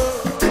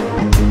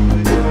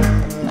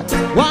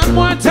 One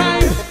more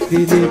time. The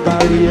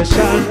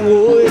liberation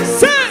boy,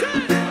 sing.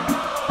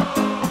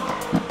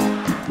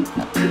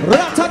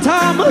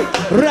 ROTOTOM,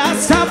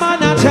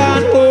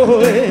 Rastamanachan,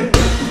 boy.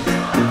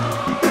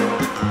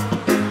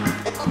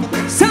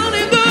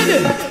 Sounding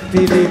good.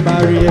 The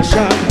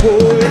liberation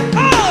boy.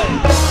 Oh!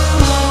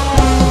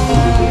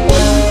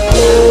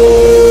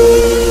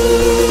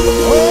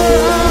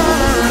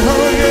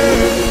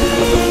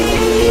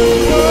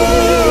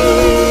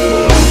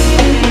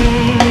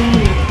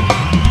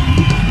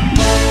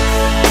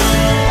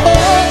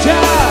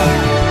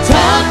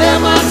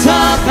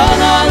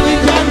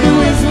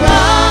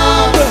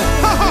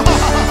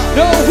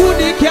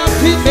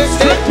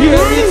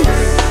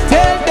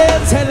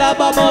 Tell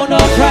about no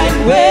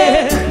right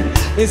way.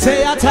 They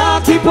say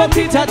attack, keep up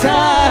it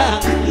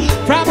attack.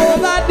 From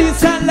over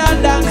this and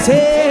London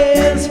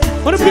says.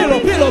 On the pillow.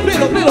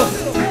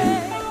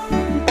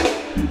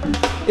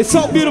 It's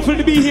so beautiful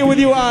to be here with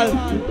you all.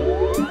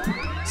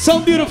 So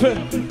beautiful.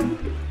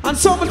 And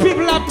so many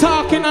people are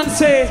talking and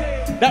say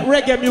that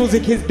reggae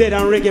music is dead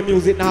and reggae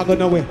music not going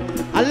nowhere.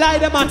 I lie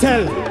them and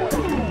tell.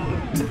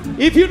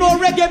 If you know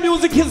reggae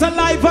music is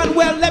alive and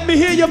well, let me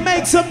hear you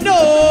make some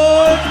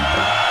noise.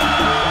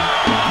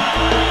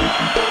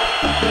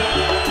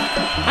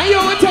 And you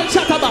will tell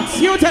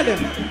Chatterbox, you tell him.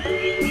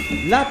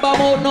 Lap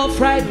about no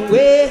frightened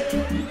way.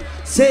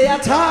 Say a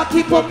talk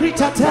hypocrite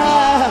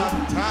attack.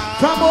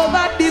 From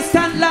over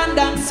distant land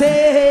and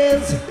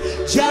says,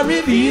 Jah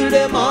reveal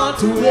them all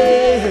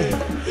today.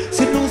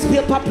 See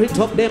newspaper print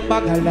up them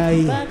bag a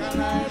lie.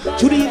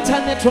 To the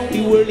internet from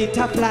the world it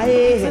a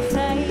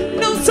fly.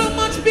 Now so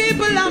much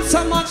people have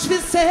so much to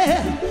say.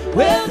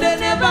 Well they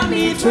never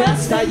meet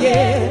Rasta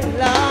yet,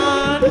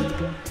 Lord.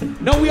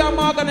 Now we are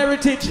Morgan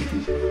heritage.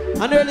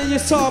 And earlier you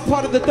saw a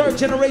part of the third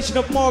generation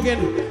of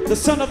Morgan, the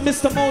son of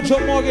Mr. Mojo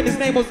Morgan. His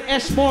name was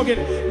Ash Morgan.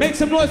 Make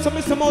some noise for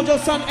Mr.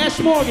 Mojo's son, Ash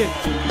Morgan.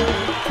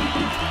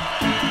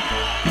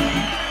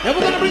 Now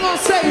we're gonna bring on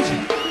stage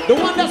the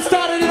one that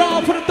started it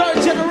all for the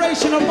third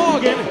generation of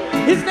Morgan.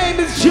 His name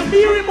is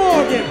Jamiri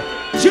Morgan.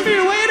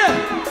 Jamiri, wait up.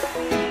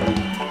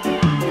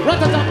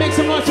 Rototom, make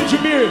some noise for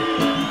Jamiri.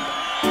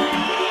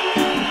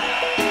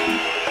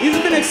 He's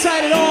been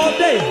excited all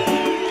day.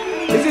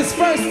 It's his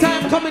first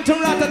time coming to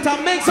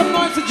Rototom. Make some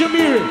noise for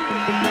Jamiri.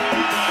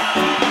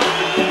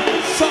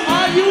 So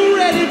are you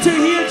ready to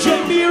hear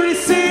Jamiri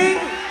sing?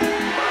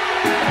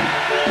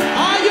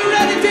 Are you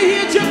ready to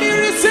hear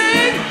Jamiri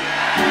sing?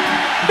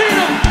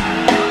 Dino.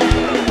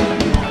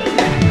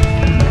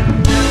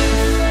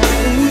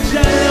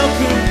 Your love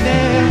will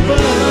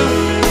never,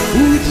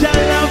 your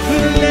love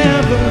will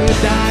never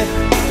die.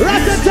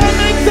 Rototom,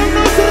 make some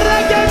noise for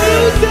reggae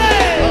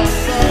music.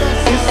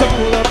 It's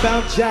all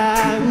about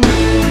Jah.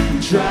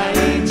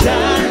 Trying to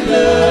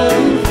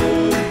love,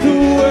 the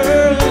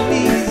world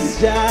needs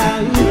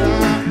Jah.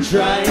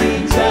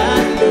 Trying to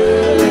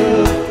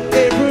love,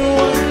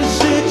 everyone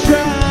should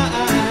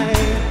try.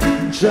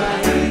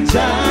 Trying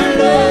to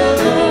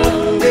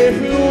love,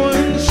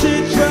 everyone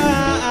should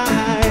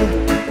try.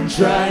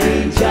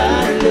 Trying to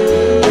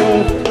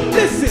love.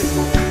 Listen,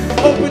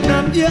 open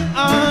up your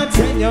heart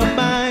and your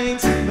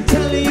minds. I'm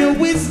telling you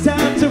it's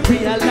time to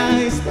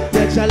realize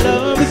that your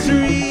love is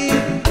real.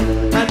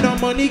 No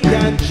money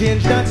can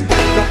change that.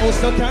 No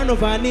house, no car, no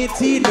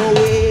vanity, no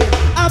way.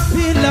 I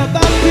feel love,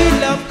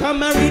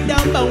 come and read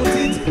about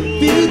it.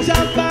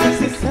 Future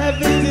past is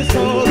heaven is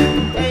all.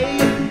 Hey,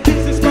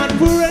 this is fun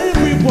for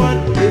everyone.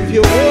 If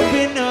you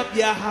open up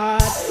your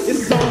heart,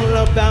 it's all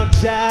about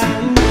Jah.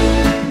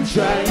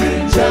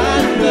 Trying to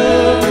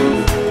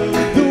love,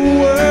 the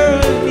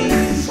world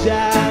needs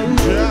Jah.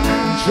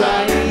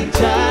 Trying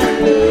to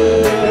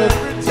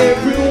love,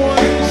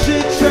 everyone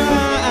should try.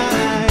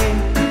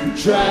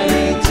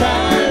 Trying to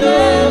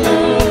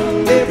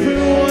love,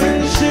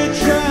 everyone should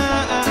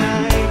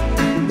try.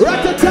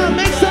 Rototom,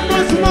 make some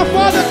noise for my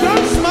father,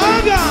 Drums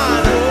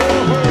Morgan.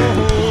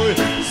 Oh,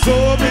 so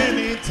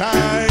many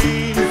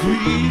times we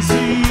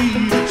see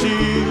the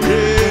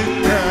children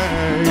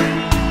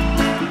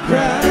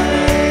cry,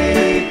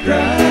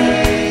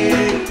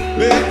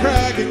 they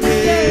cry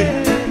again.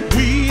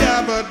 We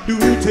have a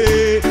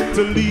duty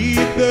to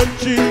lead the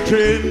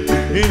children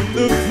in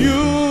the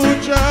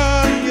future,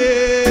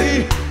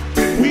 yeah.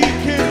 We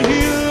can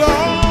heal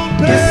all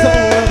pain. It's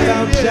all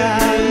about Jah.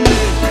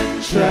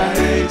 Try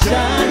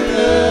to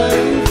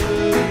love,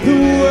 the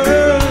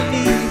world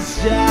needs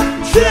Jah.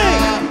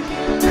 Sing!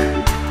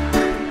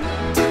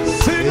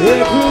 Sing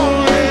Everyone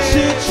along.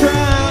 should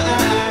try.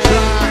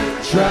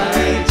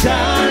 Try to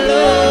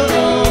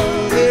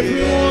love,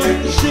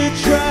 everyone should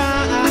try.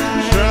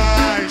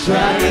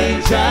 Try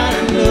to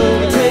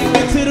love. Take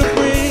me to the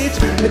bridge.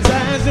 The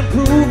time's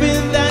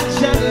improving that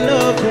your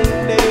love will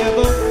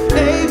never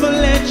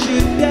let you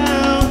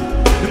down.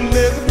 And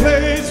there's a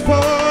place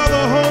for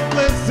the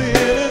hopeless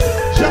sinners.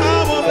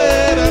 Jah won't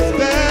let us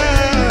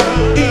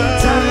down. In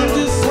time,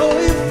 just hold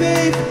your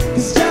faith,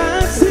 'cause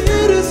Jah's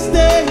here to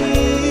stay.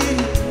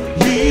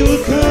 He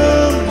will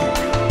come,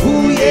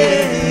 oh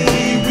yeah,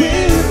 he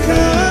will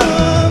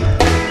come.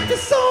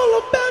 It's all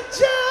about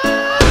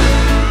Jah.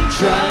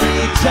 Try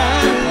to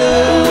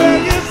love,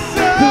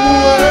 the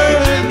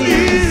world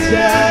needs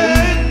Jah.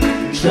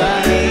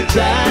 Try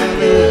to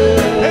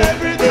love,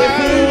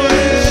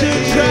 everyone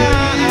should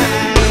try.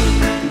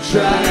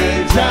 Try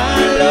to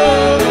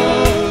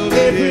love,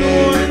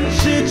 everyone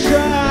should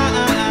try.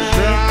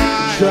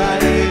 Try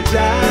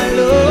to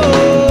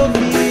love,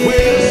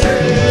 yeah.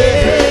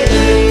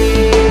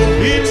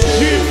 It's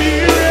Jimmy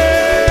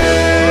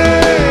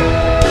Ray.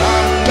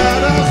 Under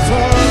the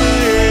sun,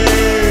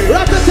 yeah.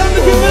 Rototom,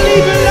 if you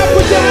believe in love,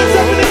 put your hands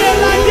up in the air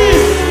like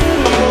this.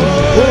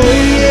 Oh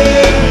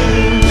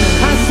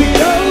yeah, I see.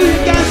 Oh, you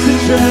got to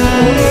try.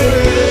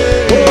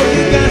 Oh,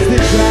 you got to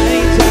try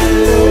to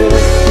love.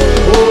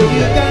 Oh,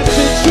 you got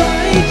to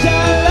try to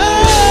love.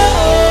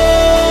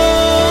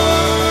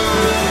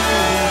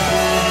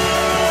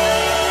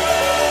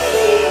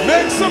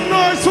 Make some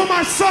noise for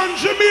my son,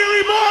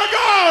 Jamiri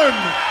Morgan.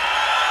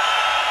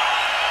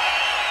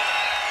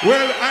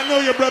 Well, I know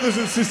your brothers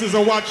and sisters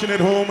are watching at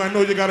home. I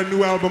know you got a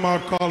new album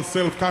out called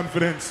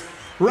Self-Confidence.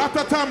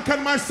 Rototom,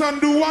 can my son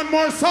do one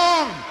more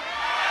song?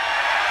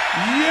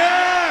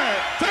 Yeah,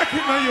 take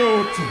it, my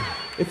youth.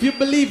 If you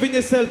believe in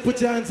yourself,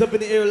 put your hands up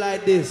in the air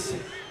like this.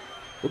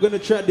 We're gonna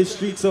tread the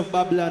streets of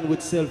Babylon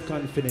with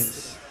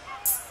self-confidence.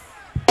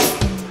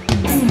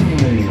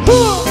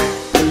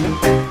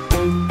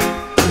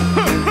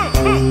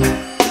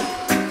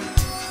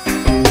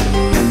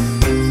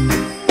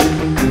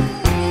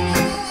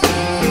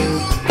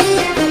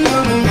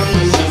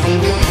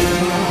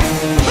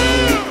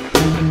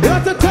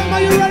 ROTOTOM,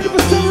 are you ready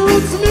for some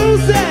roots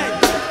music?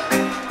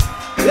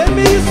 Let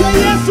me say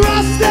yes,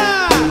 Rasta.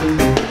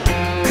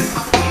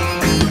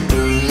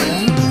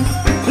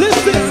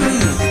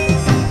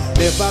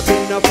 Never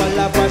been a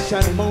follow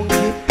fashion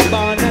monkey,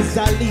 born as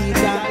a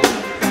leader.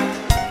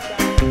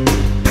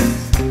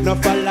 No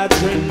follow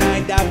trend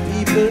neither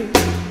people,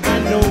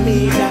 and no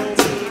me that,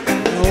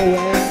 no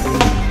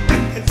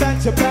way. In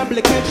fact, you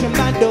probably catch him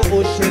by the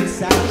ocean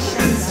side,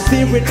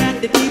 staring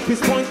at the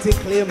deepest point to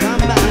clear my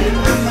mind.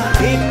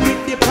 In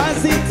with the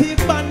positive,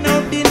 but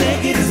not the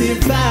negative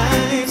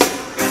vibes.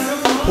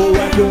 Oh,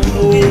 I don't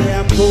know where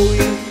I'm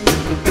going,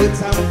 but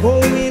I'm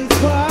going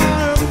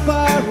far,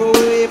 far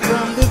away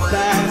from the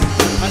past.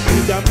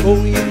 I'm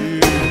going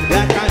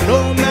like I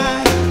know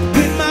man.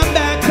 With my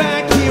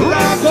backpack here I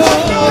go.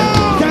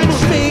 Catch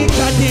me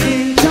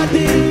treading,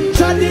 treading,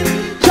 treading,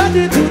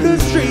 treading to the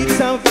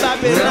streets of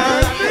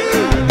Babylon.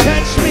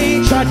 Catch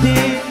me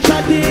treading,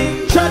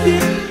 treading,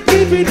 treading,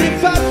 even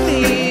if I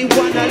need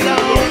one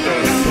alone.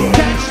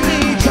 Catch me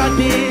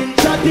treading,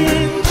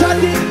 treading,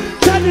 treading,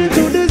 treading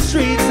to the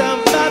streets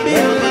of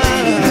Babylon.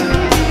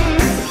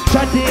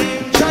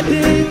 Treading,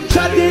 treading,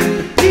 treading,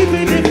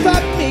 even if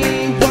I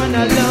need one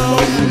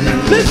alone.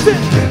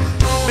 Listen,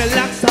 me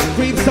locks and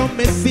creeps on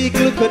me seek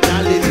good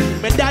knowledge.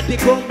 Me daddy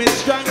grow me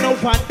strong, no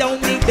I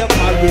don't need the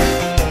marriage.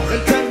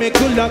 And tell me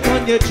good luck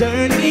on your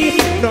journey.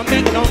 No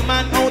make no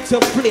man out to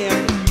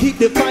flame. Keep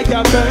the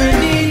fire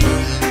burning.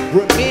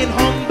 Remain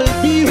humble,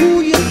 be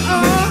who you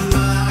are.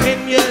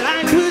 And your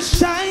light will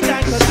shine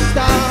like a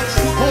star.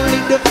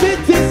 Only the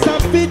fittest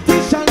of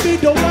fittest shall be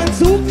the ones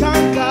who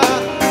conquer.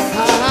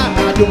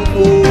 I don't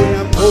know where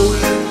I'm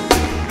going,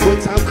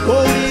 but I'm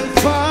going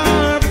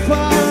far,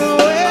 far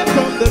away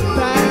from the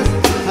past.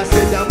 I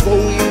said I'm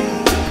going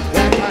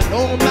like I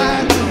know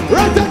man.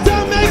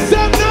 ROTOTOM, make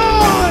some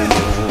noise.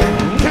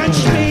 Catch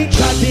me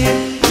treading,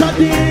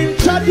 treading,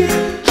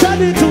 treading,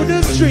 treading to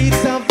the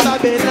streets of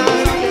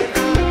Babylon.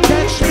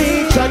 Catch me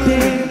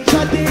treading,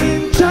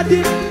 treading,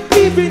 treading,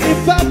 even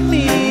if I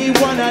need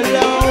one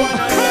alone.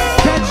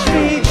 Catch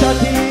me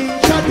treading,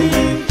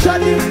 treading,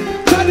 treading,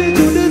 treading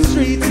to the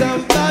streets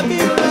of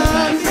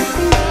Babylon.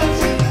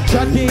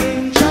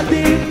 Treading,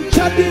 treading,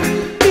 treading,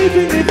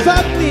 even if I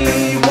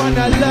need one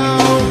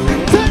alone.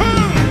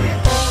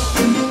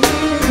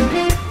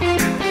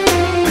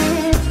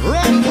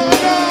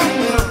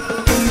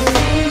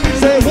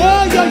 Say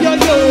whoa, yo, yo,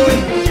 yo.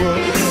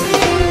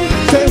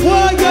 Say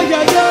whoa, yo,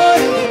 yo, yo.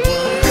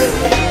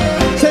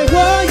 Say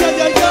whoa, yo,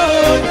 yo, yo.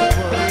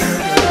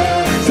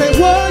 Say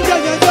whoa, yo,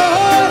 yo, yo.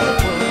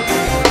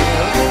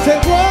 Say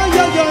whoa,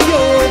 yo, yo,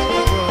 yo.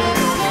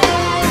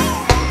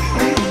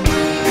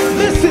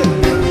 Listen.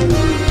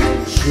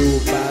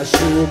 Shuba,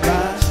 shuba,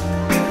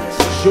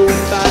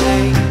 shuba,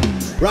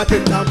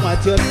 ROTOTOM,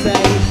 what you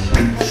say?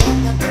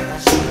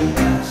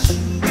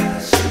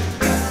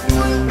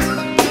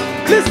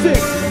 Listen,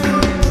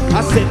 I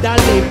said I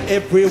live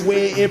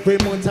everywhere, every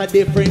month a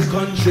different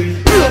country.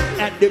 Look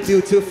at the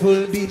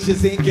beautiful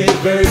beaches in Cape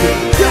Verde.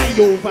 Fly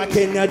over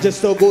Kenya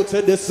just to go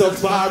to the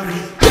safari.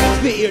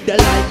 Just to hear the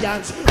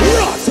lions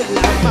roaring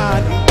like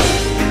mad.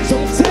 So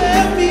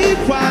tell me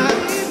why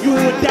you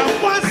would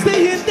have want to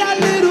stay in that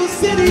little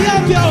city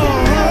of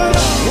yours,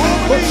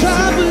 or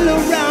travel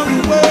around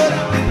the world,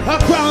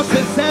 across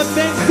the 7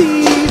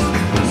 seas.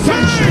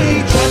 Search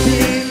me,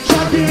 treading,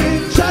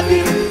 treading,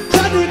 treading,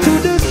 treading to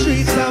the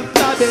streets of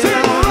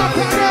Babylon.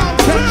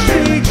 Search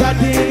me,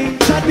 treading,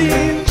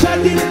 treading,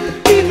 treading,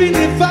 even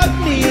if I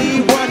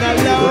need one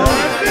alone.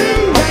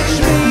 Catch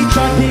me,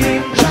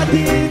 treading,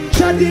 treading,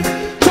 treading,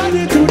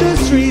 treading to the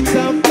streets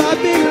of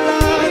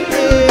Babylon.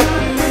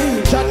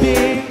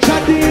 Treading,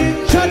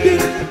 treading,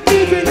 treading,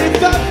 even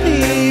if I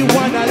need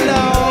one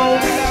alone.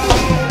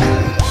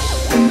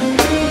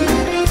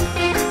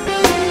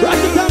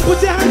 ROTOTOM,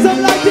 put your hands up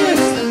like this.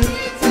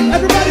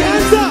 Everybody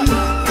hands up.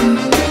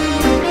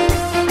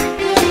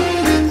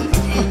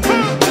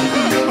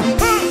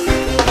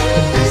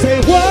 Say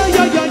whoa,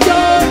 yo, yo, yo.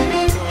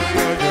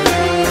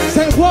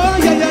 Say whoa,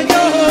 yo, yo,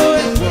 yo.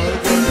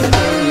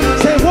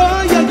 Say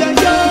whoa, yo, yo,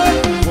 yo.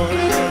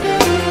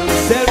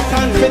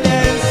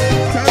 Self-confidence.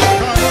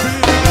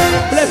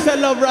 Bless the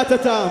love,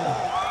 ROTOTOM.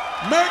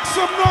 Make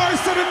some noise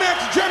to the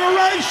next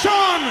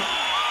generation.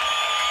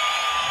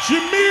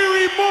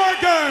 Jamiri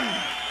Morgan.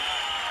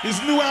 His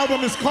new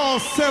album is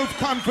called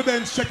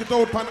Self-Confidence. Check it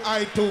out on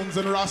iTunes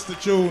and Rasta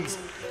Tunes.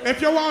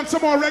 If you want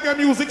some more reggae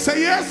music,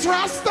 say yes,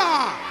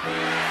 Rasta.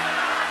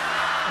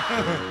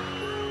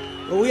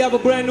 Well, we have a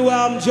brand new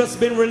album just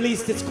been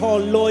released. It's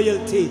called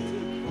Loyalty.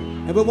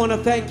 And we want to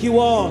thank you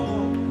all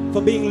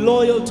for being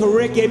loyal to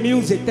reggae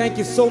music. Thank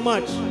you so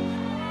much.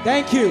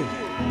 Thank you.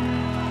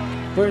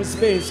 We're in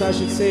Spain, so I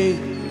should say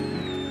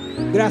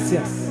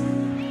Gracias.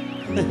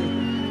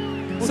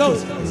 So,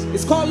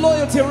 it's called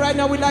Loyalty, and right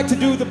now we'd like to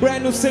do the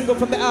brand new single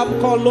from the album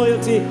called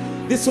Loyalty.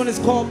 This one is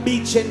called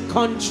Beach and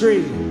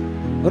Country.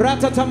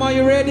 ROTOTOM, are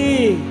you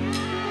ready?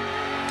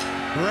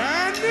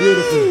 Brand new.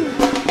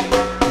 Beautiful.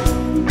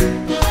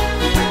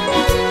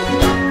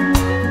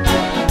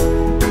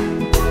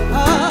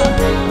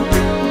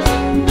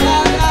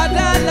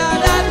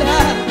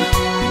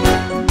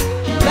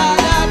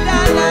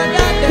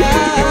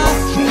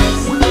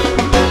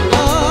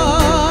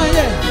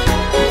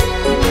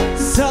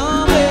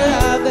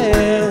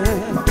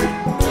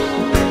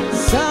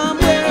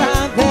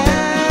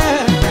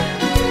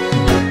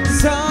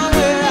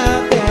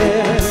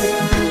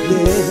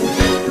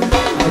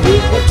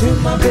 To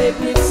my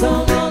favorite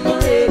song on the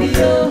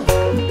radio,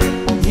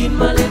 in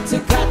my little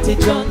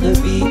cottage on the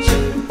beach.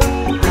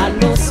 I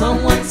know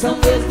someone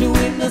somewhere's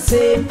doing the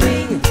same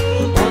thing,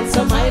 on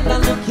some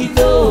island looking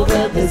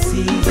over the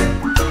sea.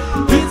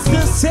 It's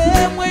the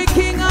same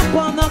waking up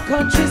on the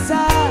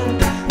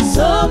countryside,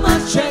 so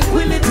much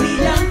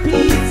tranquility and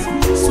peace.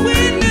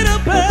 Sweet little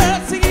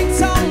birds singing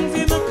songs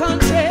in the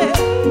country,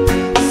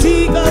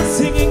 seagulls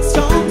singing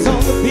songs on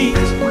the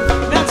beach.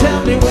 Now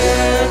tell me,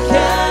 where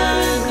can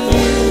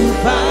you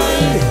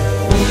find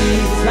me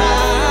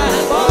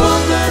time all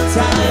the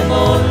time?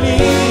 Only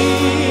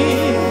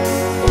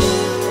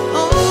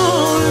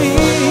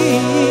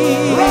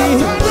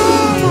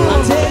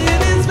I'll tell you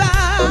this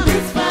vibe,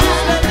 it's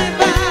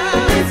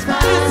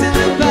in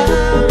the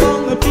vibe on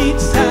the beach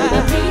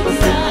side.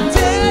 I'll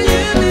tell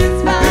you this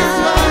vibe,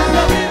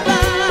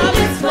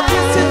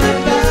 it's in the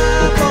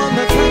vibe on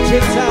the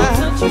countryside.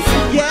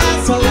 Yeah,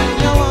 so when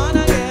you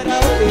wanna get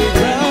away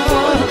from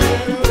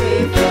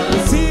the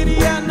city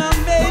and the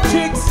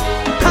matrix,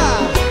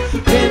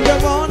 when you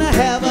wanna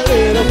have a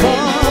little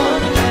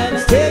fun,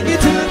 take you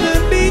to the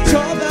beach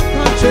or the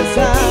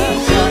countryside.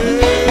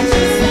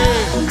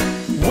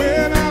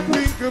 When I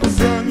think of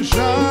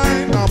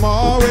sunshine, I'm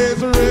always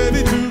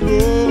ready to go,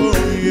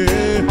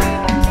 yeah.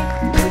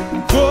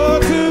 Go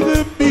to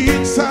the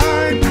beach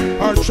side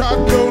or track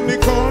down the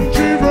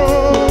country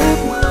road.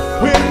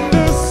 When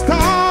the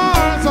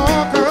stars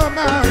all come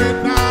out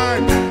at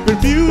night, the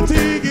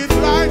beauty gets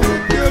light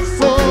in your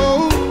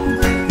soul,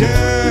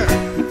 yeah.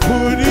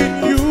 Putting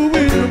you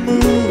in the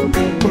mood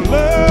for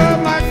love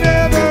like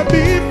never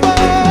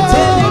before.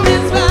 Tell you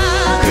this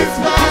vibe, This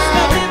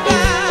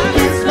vibe,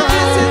 it's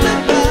in the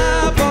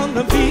vibe on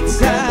the beach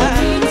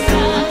side.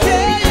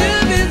 Tell you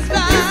this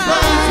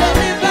vibe,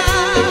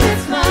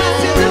 it's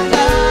in the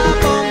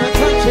vibe on the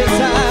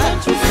countryside.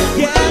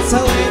 Yeah, so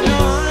when you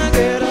wanna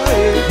get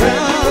away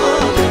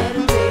from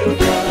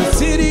the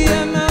city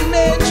and the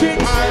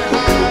matrix,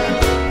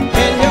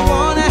 and you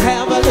wanna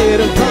have a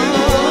little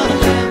fun,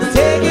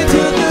 take you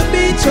to the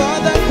beach or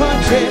the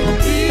country.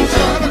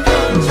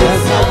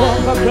 As I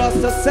walk across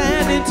the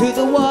sand into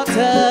the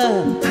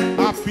water,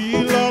 I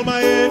feel all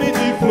my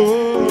energy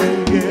flow,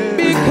 yeah.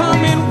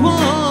 becoming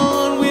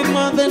one with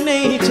Mother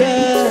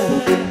Nature.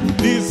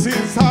 This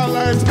is how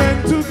life's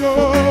meant to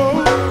go.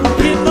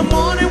 In the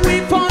morning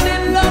we fall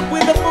in love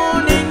with the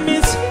morning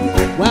mist,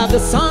 while the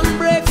sun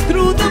breaks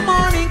through the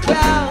morning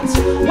clouds,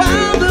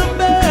 while the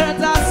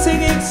birds are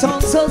singing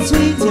songs so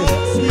sweet,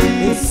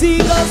 and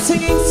seagulls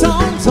singing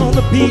songs on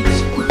the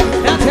beach.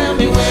 Now tell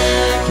me,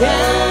 where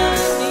can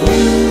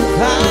you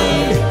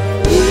find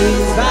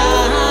this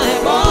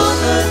vibe all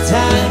the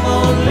time?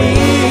 Only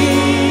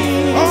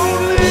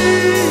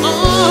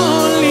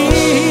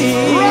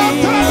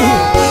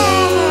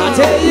I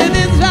tell you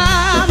this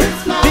vibe,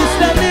 this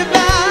lovely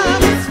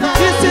vibe,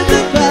 this is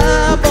the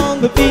vibe on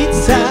the beach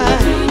side.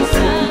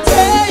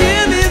 Tell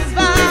you this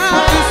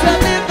vibe, this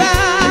lovely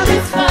vibe,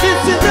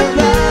 this is the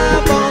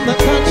vibe on the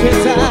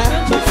countryside.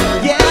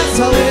 Yeah,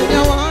 so when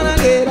you wanna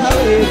get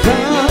away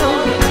from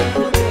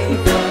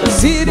the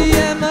city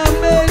and the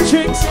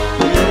matrix,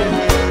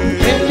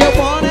 and you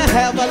wanna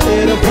have a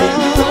little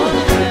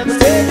fun,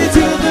 take me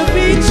to the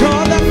beach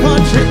or the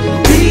country,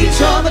 beach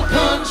or the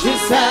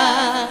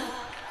countryside.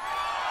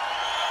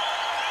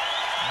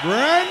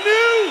 Brand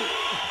new.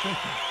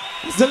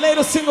 It's the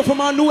latest single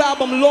from our new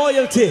album,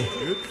 Loyalty.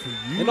 Good for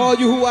you. And all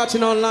you who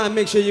watching online,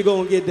 make sure you go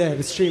and get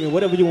that, streaming,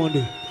 whatever you want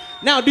to do.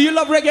 Now, do you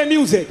love reggae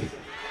music?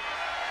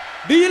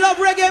 Do you love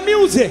reggae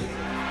music?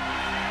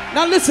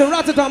 Now listen,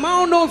 ROTOTOM, I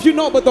don't know if you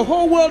know, but the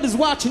whole world is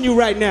watching you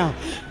right now.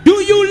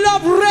 Do you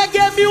love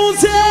reggae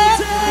music?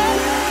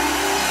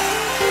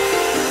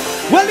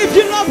 Well, if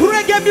you love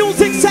reggae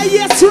music, say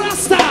yes,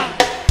 Rasta.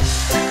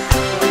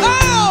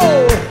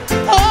 Oh,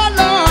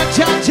 Lord,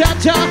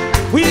 Jah,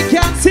 we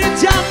can sing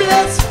Jah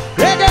bless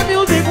reggae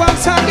music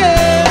once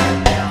again.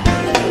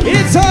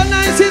 It's so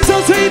nice, it's so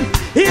sweet,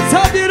 it's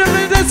so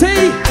beautiful to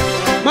see.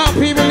 My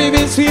people live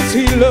in sweet,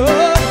 sweet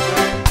love.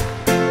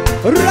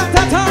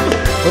 ROTOTOM,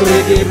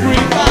 reggae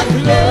bring back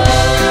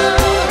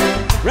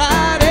love.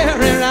 Right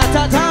here in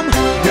ROTOTOM,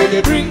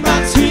 reggae bring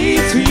back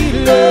sweet, sweet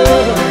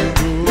love.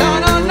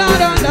 Lord,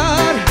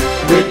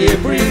 reggae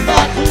bring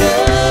back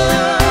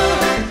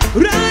love.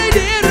 Right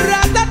here in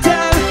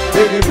ROTOTOM,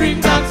 reggae bring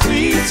back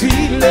sweet,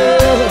 sweet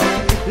love.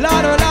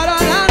 Lord,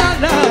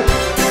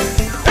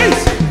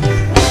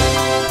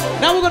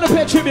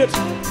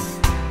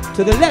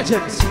 to the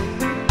legends.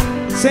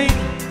 Sing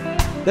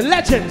the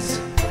legends.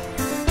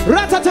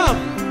 ROTOTOM.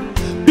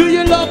 Do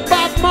you love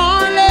Bob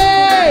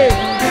Marley?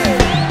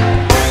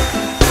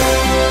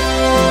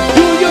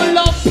 Do you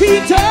love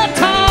Peter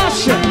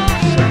Tosh?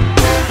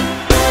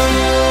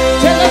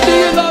 Tell them, do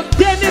you love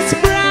Dennis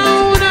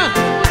Brown?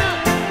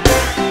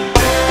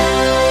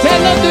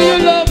 Tell them, do you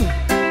love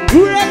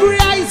Gregory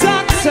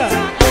Isaacs? Tell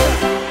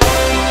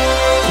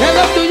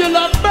them, do you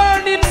love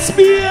Burning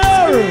Spear?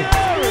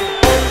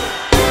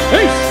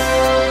 Hey.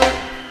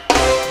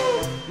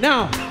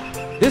 Now,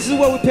 this is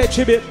where we pay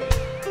tribute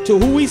to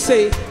who we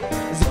say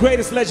is the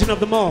greatest legend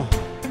of them all.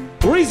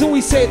 The reason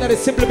we say that is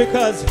simply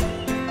because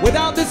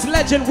without this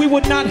legend, we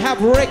would not have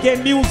reggae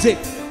music.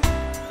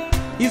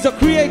 He's a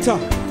creator,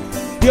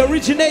 the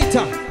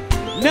originator,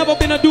 never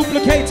been a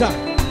duplicator.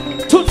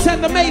 Toots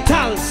and the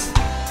Maytals.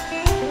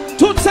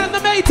 Toots and the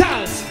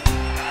Maytals.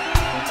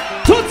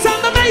 Toots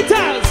and the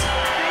Maytals.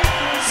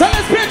 So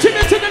let's pay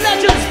tribute to the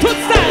legends.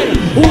 Toots style.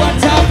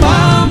 What a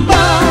bam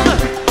bam.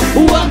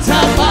 What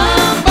a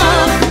bam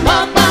bam.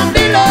 Bam bam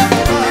below.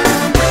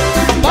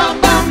 Bam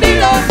bam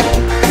below.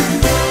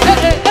 Hey,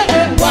 hey, hey,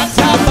 hey. What a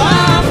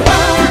bam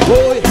bam.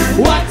 Boy.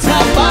 What a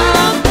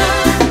bam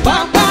bam.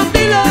 Bam bam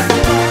below.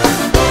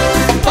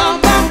 Bam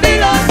bam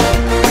below.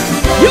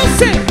 You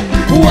sing.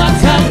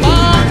 What a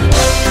bam.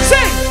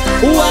 Sing.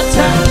 What a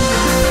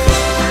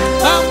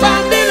bam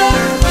bam below.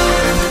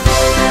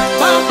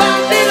 Bam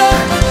bam below.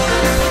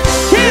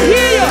 Can't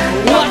hear you.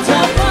 What a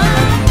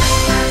bam.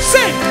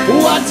 Sing.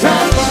 What a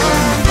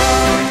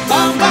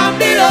bam bam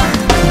below.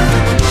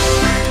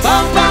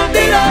 Bam bam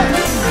below.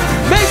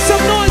 Make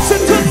some noise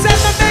and Toots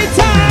and the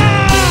Maytals.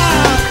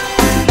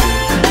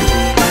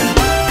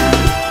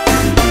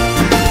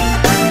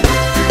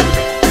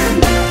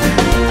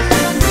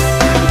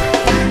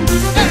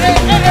 Hey, hey,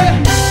 hey, hey.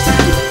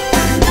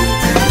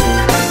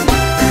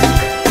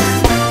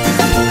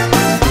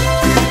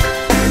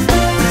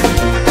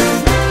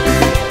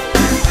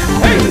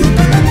 Hey.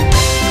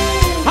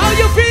 How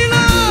you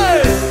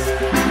feeling?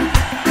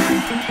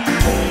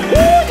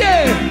 Woo,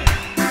 yeah.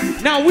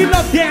 Now we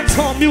love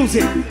dancehall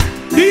music.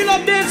 Do you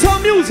love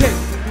dancehall music?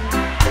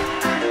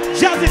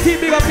 Jazzy T,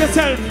 big up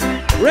yourself.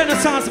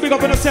 Renaissance, big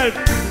up on yourself.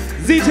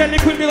 ZJ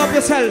Liquid, big up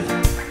yourself.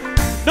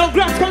 Now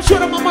Grabs, come show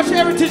them how much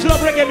heritage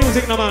love reggae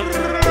music, no man.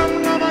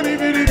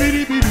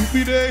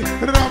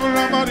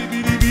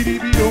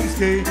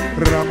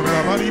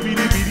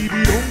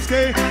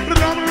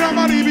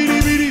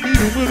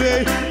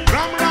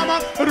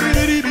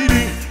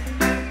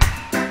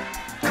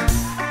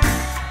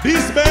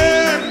 This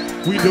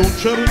band, we don't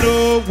trouble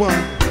no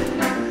one.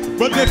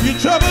 But if you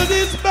trouble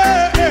this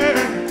band,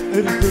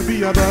 it will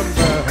be a bam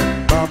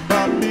bam, bam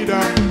bam be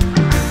down,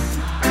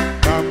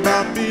 bam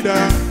bam be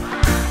down,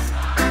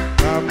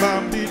 bam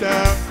bam be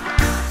down,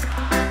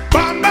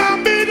 bam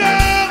bam be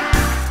down,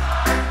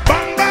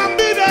 bam bam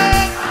be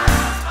down, bam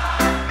bam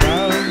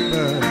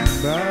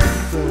bam bam.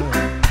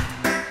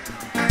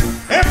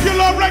 If you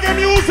love reggae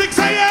music,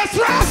 say yes,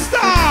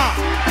 Rasta.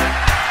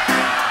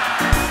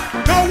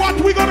 Now what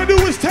we're gonna do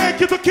is take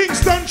you to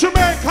Kingston,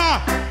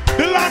 Jamaica,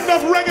 the land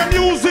of reggae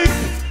music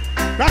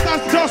that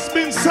has just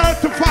been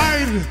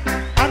certified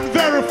and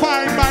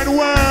verified by the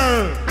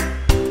world.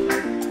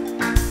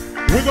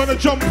 We're gonna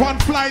jump on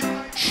flight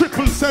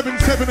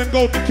 777 and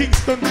go to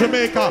Kingston,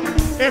 Jamaica.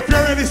 If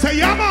you're ready, say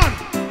yeah man.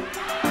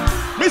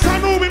 Miss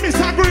Anubi, Miss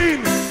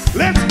Green,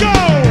 let's go.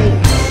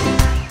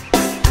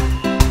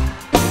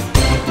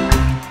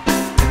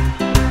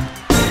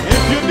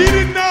 If you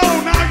didn't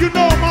know, now you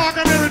know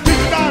Morgan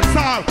Heritage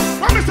Dancehall.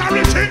 Well, Mr.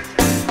 Richie.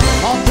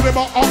 On to the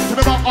bar, on to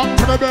the bar, on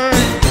to the bay.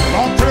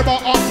 On to the bar,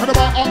 on to the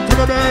bar, on to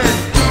the bay.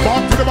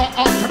 On to the bar,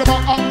 on to the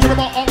bar, on to the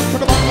bar, on to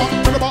the bar,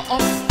 on to the bar,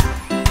 on.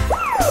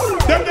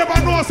 Them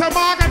never know say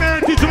Morgan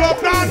Heritage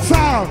love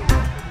dancehall.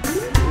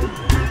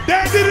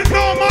 They didn't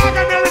know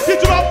Morgan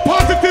Heritage love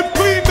positive,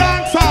 clean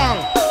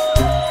dancehall.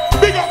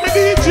 Big up me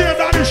DJ,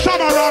 Danny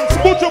Shamarans,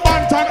 Butcher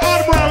Bantan,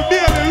 Admiral,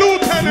 Bailey,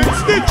 Lieutenant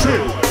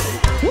Stitchie.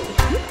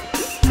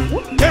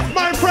 If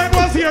my friend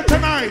was here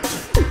tonight,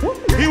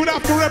 he would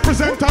have to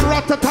represent a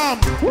ROTOTOM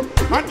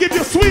and give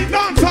you sweet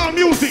dancehall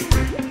music.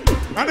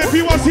 And if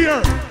he was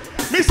here,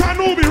 Miss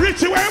Anubi,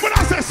 Richie, where would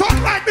I say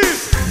something like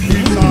this?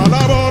 It's all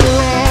about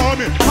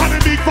running, and the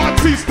big fat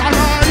sister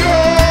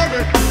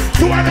Naomi.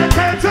 So when they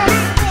can't tell me,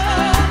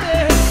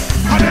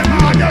 and them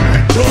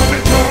argument, throw me.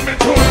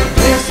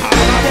 It's all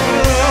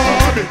about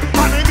running,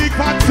 and the big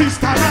fat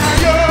sister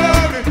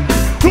Naomi.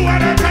 So when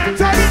they can't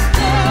tell me,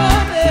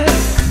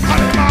 and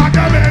them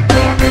argument,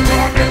 throw me.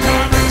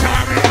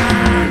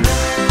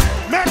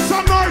 Make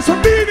some noise for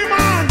Beanie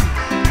Man.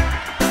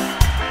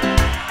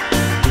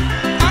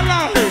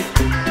 Allah.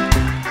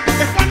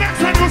 If my next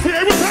friend was here,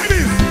 he would say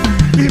this.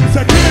 He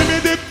said, give me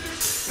dip,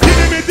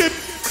 give me dip,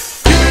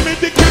 give me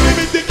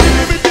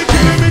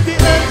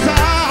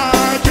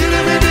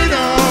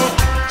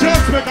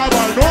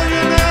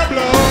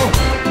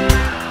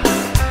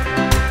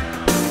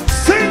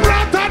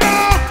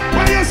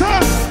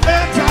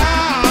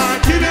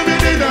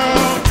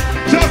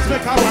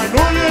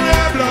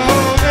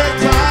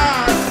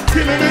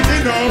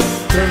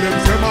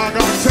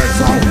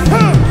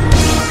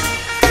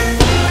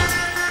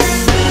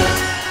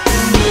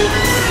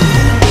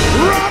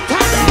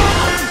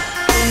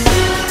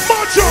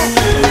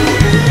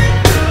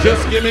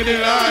Give me the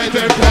light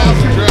and pass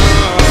the drum.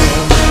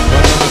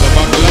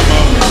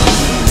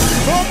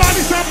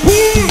 Somebody say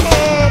pull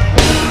up.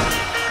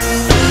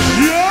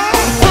 Yeah.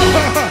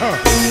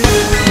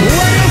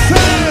 What you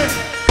say?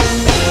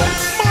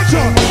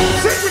 Macho,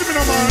 sing with me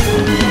now, man.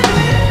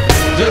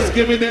 Just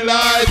give me the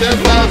light and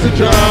pass the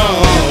drum.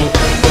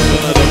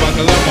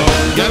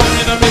 Get them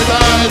in the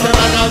side and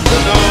I got to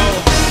know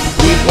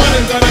which one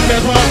is gonna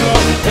get one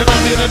up. And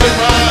I'm in the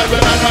vibe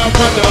and I got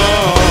to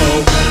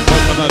know.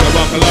 Another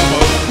buckle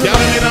up. Get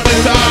them in the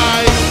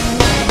side.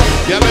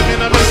 Get them in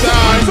the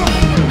side.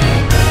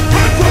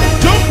 Hands up,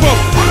 jump up,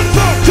 hands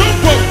up,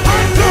 jump up,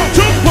 hands up,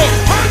 jump up,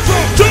 hands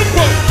up, jump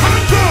up,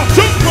 hands up,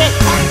 jump up,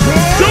 hands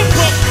up, jump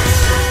up,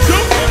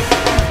 jump up.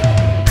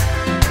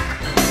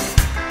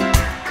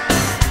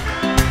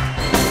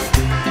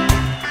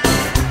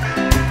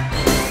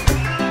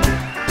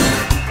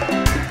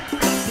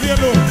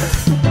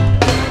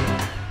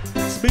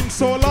 It's been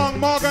so long,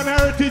 Morgan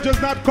Heritage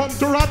has not come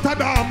to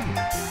Rotterdam.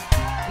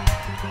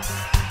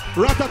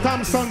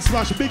 ROTOTOM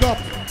SUNSPLASH, big up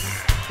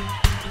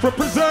for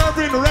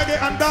preserving reggae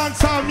and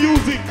dancehall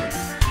music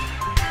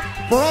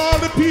for all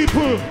the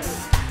people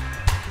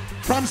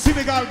from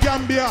Senegal,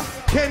 Gambia,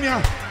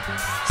 Kenya,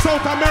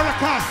 South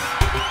America,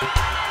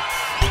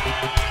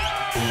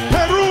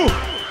 Peru,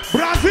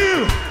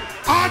 Brazil,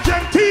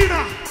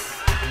 Argentina.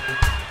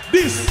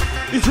 This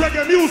is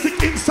reggae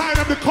music inside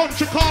of the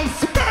country called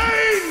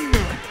Spain.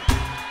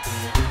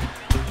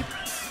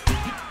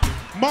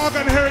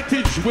 Morgan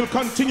Heritage will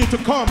continue to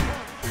come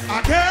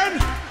again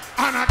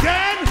and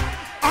again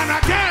and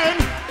again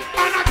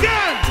and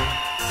again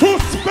to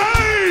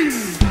Spain.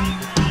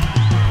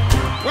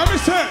 Let me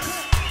say,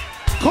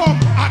 come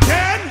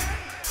again,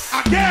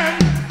 again,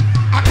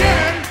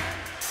 again,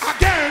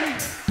 again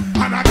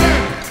and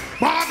again.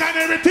 Morgan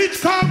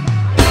Heritage come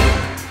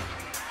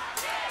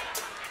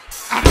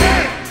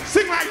again.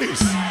 Sing like this.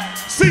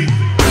 Sing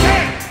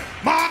again.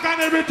 Morgan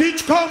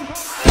Heritage come.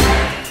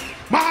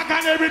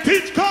 Morgan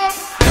Heritage come.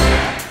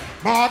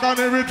 Morgan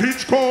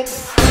Heritage come.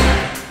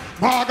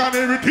 Morgan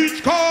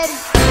Heritage come.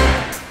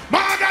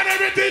 Morgan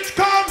Heritage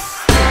come.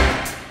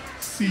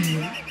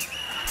 See.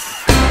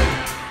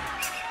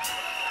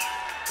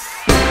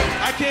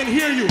 I can't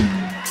hear you.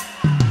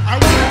 I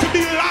want it to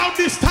be loud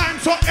this time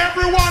so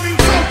everyone in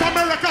South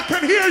America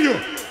can hear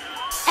you.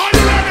 Are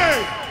you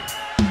ready?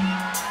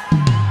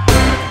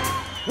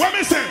 When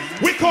we say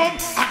we come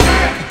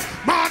again,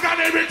 Morgan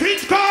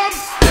Heritage come.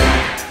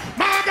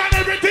 Morgan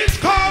Heritage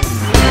come.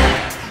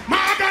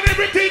 Morgan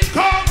Heritage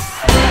come.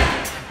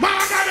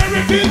 Morgan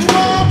Heritage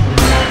come.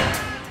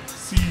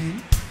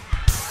 See?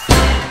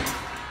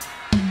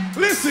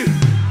 Listen.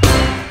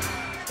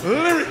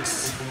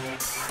 Lyrics.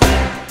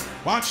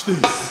 Watch this.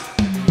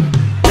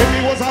 When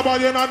he was a boy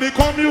in the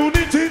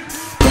community,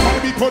 somebody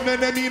be putting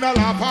them in a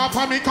lap half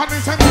of me. Can they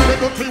send me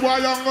to see why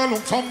young girl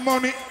look some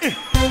money? Let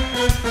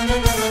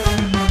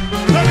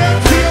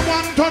them see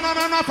one turn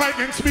and a fight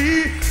against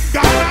me.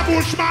 Got a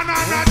bushman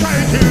and a try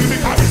to kill me.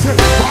 Cause he said,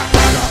 what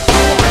a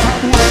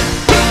bush.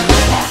 What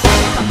a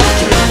bam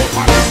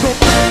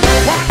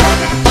bam.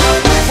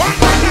 What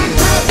a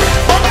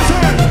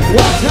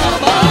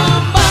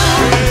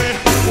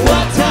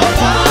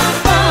bam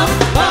bam.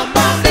 Bam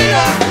bam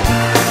dida.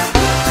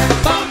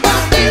 Bam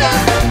bam dida.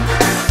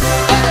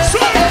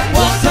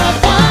 What a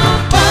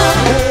bam bam.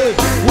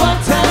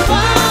 What a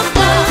bam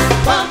bam.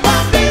 Bam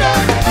bam dida.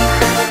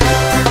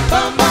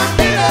 Bam bam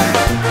dida.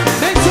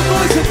 Make some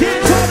noise again,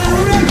 turn and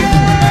reggae.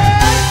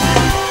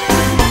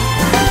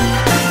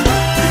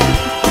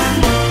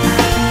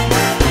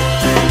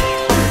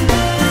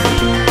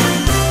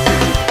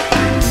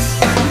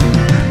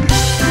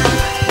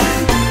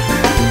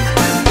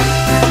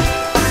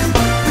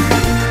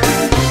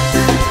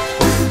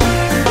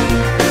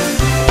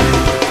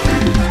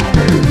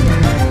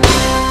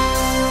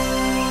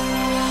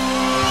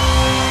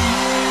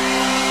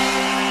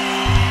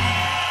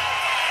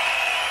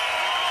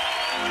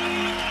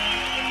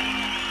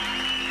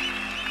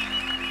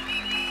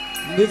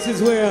 This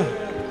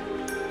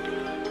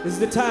is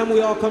the time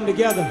we all come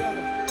together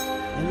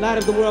and light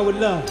up the world with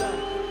love.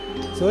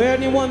 So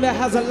anyone that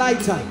has a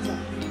lighter,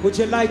 put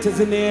your lighters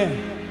in the air.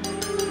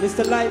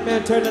 Mr.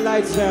 Lightman, turn the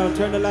lights down,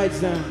 turn the lights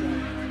down.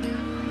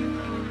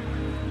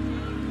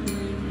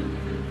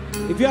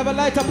 If you have a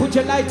lighter, put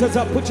your lighters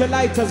up, put your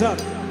lighters up.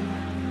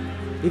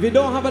 If you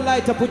don't have a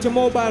lighter, put your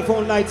mobile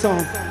phone lights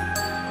on.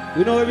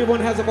 We know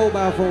everyone has a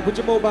mobile phone, put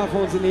your mobile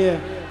phones in the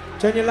air.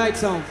 Turn your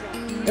lights on.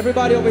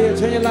 Everybody over here,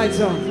 turn your lights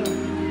on.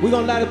 We're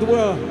gonna light up the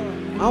world.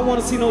 I don't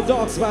wanna see no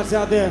dark spots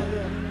out there.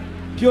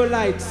 Pure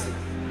lights.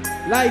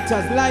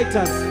 Lighters,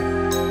 lighters.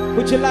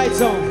 Put your lights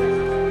on.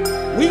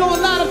 We're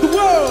gonna light up the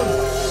world.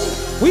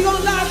 We're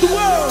gonna light up the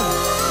world.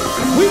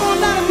 We're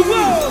gonna light up the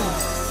world.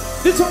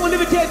 This one will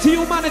dedicate to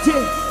humanity.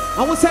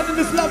 And we're sending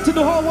this love to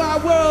the whole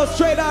wide world.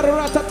 Straight out of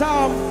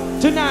ROTOTOM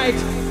tonight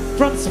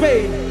from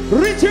Spain.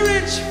 Richie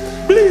Rich,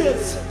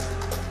 Blaze.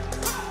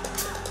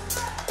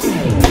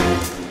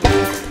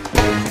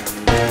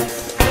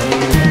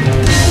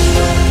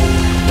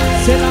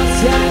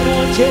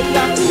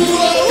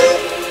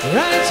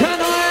 Right,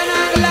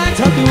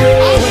 the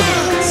world.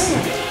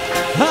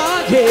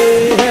 Oh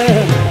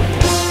yeah.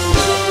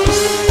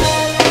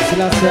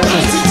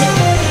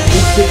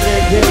 This is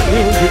reggae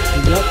music,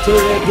 love to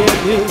reggae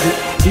music.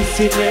 This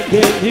is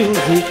reggae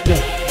music.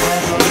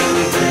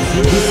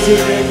 This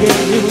is reggae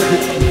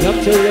music, love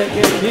to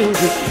reggae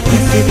music.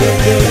 This is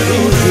reggae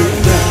music.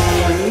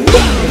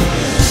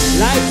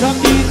 Light up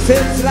the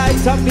incense,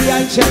 light up the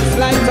ancients,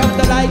 light up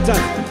the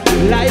lighters,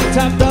 light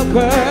up the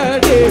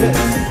burden.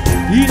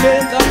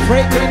 Healing the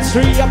fragrance,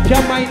 free up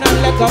your mind and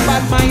let go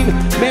bad mind.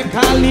 Make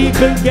all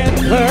evil get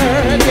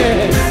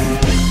burden.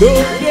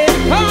 Don't get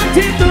caught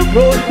in the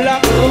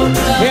roadblock.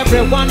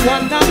 Everyone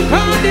wanna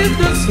call is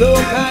the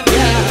slogan,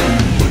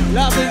 yeah.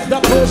 Love is the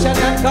potion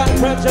and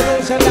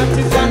congratulations, that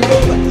is one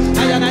love.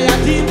 I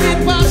team it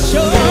for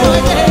sure,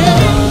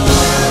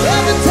 yeah.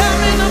 Every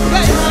time in a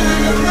place,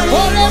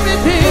 for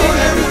everything,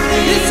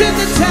 this is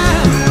the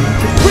time.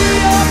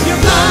 Free up your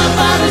mind,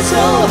 body,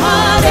 soul,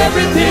 heart,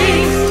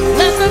 everything.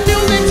 Let the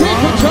music take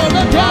control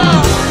of you.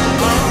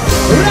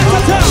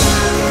 Rototom,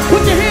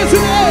 put your hands in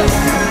the air.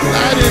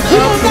 Come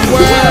on, that's the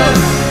world.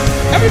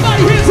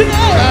 Everybody hands in the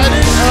air.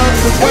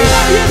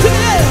 Everybody hands in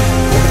the air.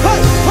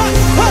 Hut, hut,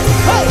 hut,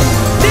 hut.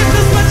 This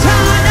is my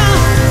China.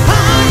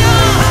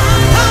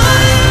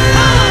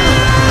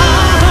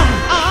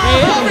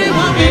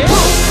 Everyone be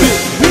hungry.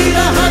 We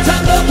the heart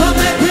and love and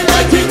make we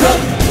light it up.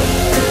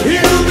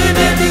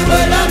 Illuminate the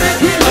world and make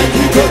we light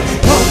it up.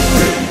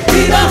 Hungry.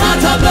 We the heart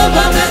and love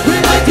and make we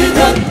light it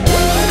up.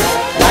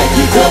 Light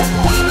it up.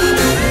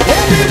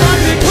 Everyone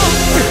be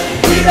hungry.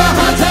 We the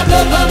heart and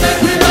love and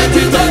make we light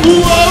it up.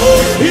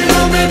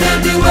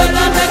 Illuminate the world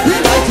and make we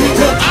light it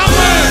up.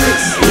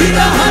 We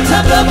the heart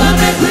and love and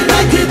make we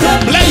light it up.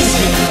 Blaze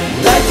it.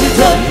 Light it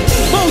up.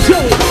 Mojo.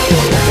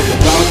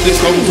 This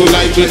comes to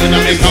life when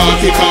I make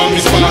hearty, call me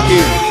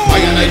sparky.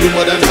 I and I do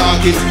more than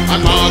talk it,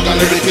 and Mark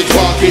and let it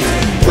walk it.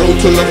 Proud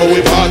to love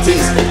with parties,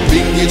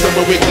 bingy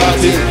trouble with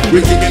clotting. We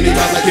kicking it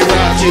out like a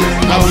ratchet.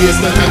 Now here's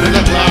the time in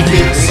the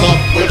clocking. So,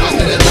 we're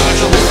passing the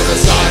torch, and we're the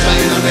start.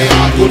 And in my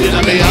heart, good in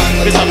my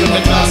heart. It's having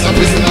my class, I'm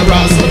pressing the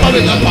brass. I'm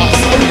in the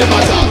past, I'm in the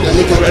matter. The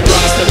little red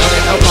brass, then I'm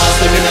in the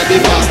past. I'm in the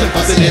past, I'm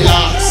passing the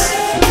last.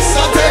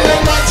 So tell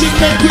them magic,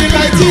 make we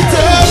light it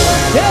up.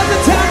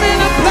 Every time in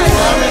a place,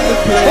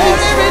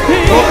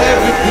 for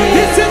everything,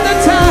 this is the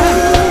time.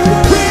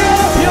 Free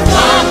up your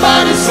mind,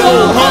 body,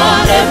 soul,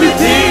 heart,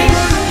 everything.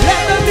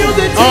 Let the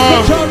music take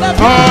control of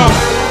you.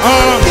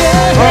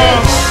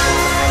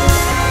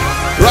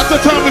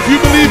 Rototom, if you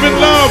believe in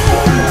love,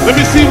 let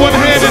me see one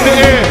hand in the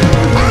air.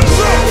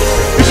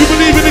 If you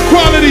believe in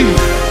equality,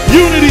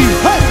 unity,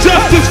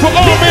 justice for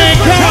all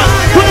mankind,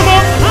 put them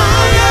up.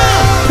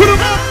 Put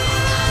them up.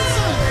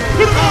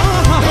 Put them up.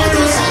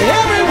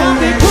 Everyone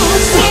be cool.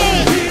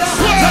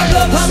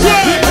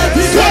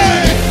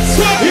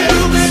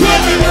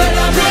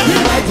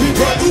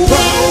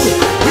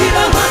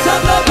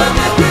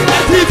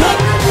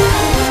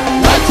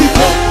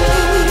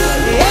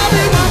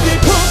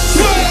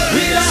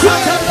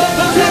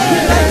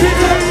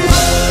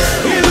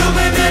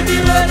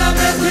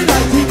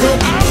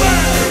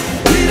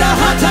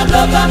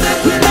 Love and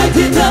make we light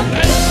it up.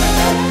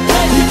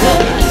 Light it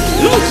up.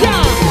 Lucia.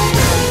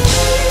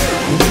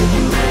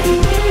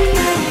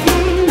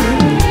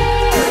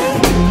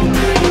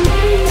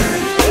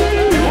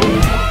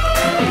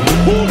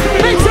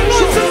 Make some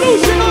more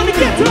solution on the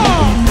guitar.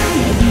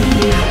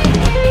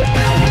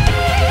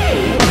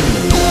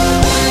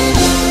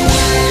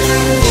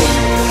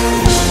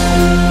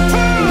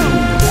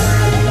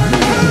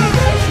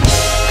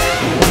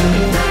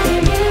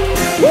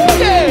 Woo,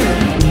 yeah.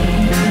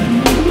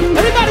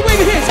 Everybody wave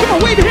your hands, come on,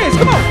 wave your hands,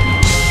 come on.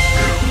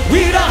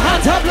 We the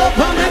heart of love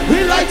and make we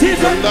light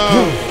it up.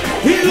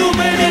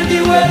 Illuminate the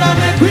world and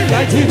make we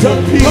light it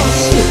up.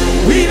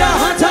 We the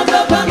heart of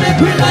love and make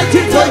we light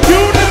it up.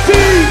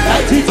 Unity,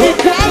 light it up.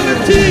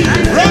 equality,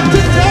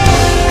 Rototom.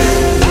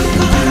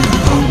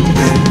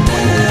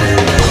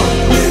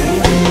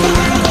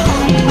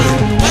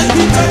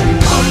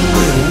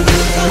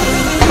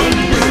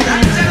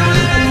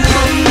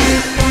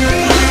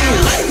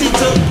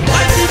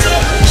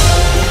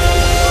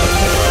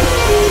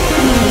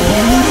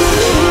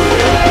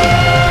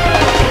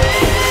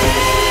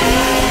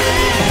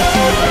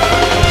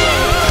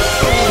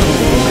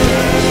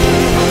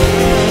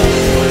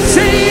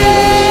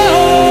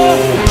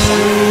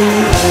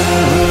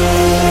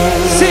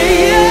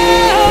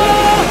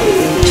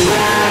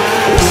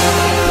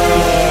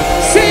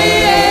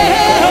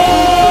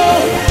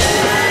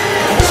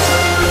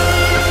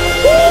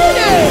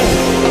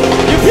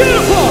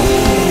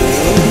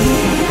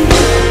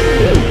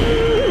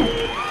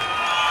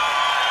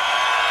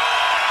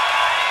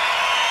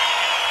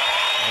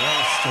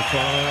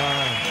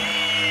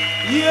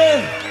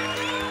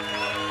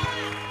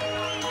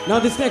 Now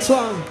this next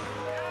one,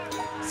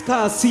 it's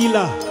called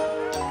Sila.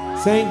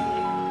 Saying,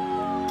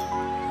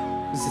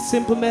 it's a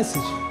simple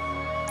message.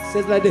 It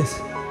says like this.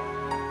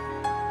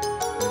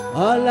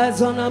 All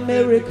eyes on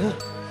America.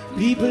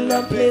 People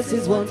and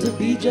places want to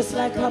be just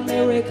like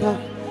America.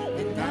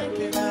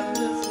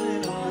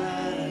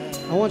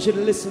 I want you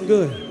to listen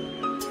good.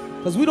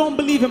 Because we don't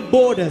believe in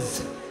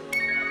borders.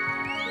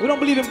 We don't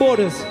believe in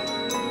borders.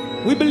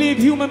 We believe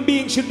human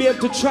beings should be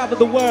able to travel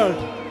the world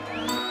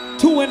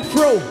to and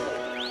fro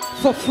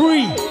for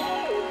free.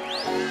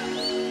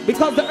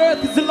 Because the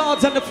earth is the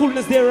Lord's and the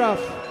fullness thereof.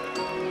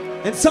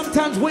 And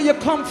sometimes where you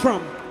come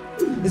from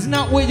is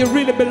not where you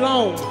really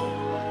belong.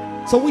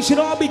 So we should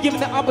all be given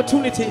the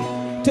opportunity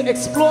to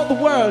explore the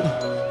world,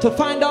 to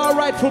find our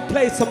rightful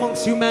place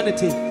amongst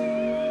humanity.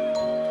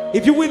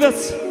 If you're with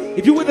us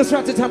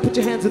ROTOTOM, put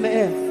your hands in the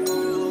air.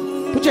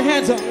 Put your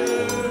hands up.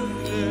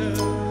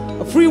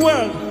 A free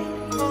world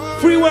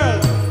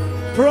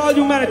for all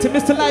humanity.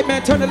 Mr.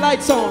 Lightman, turn the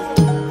lights on.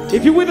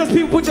 If you're with us,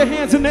 people, put your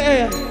hands in the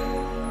air.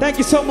 Thank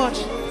you so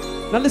much.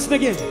 Now listen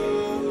again.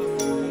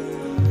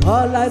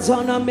 All eyes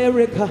on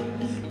America.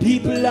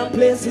 People and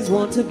places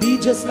want to be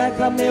just like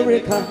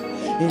America.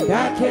 And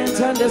I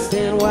can't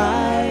understand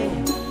why,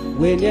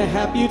 when you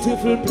have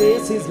beautiful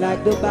places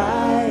like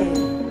Dubai.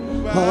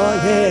 Oh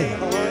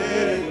yeah.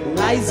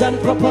 Lies and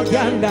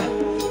propaganda,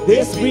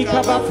 they speak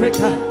of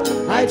Africa.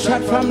 I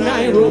track from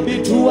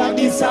Nairobi to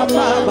Addis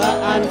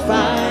Ababa and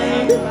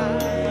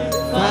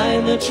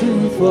find the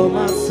truth for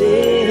myself.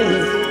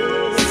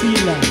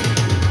 Sila.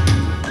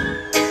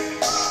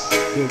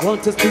 They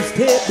want us to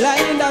stay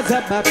blind as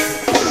a bat.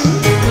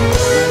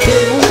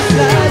 They won't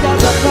slide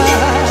as a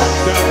bat.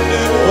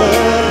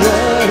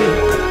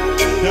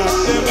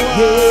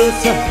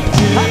 Yes,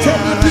 I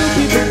tell you,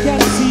 people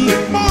can see.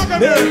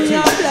 Many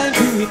are blind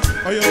to it.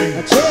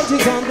 A change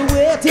is on the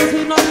way, things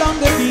will no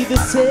longer be the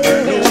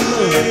same.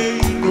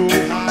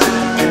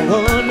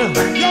 Oh no,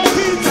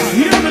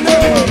 you never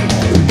know.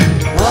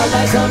 All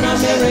eyes on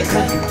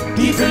America.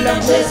 People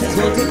and places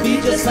want to be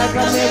just like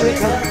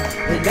America.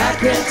 And I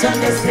can't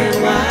understand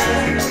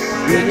why,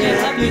 when you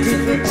have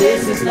beautiful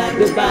places like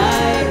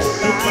Dubai.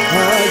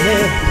 Oh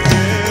yeah.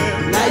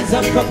 Lies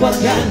of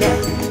propaganda,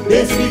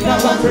 they speak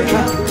of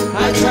Africa.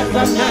 I track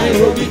from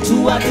Nairobi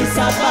to Addis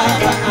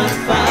Ababa and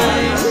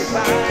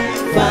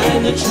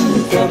find the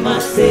truth for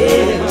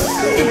myself.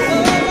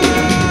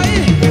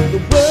 The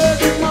world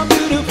is more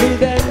beautiful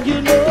than you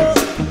know.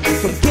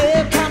 From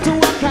Cape Town to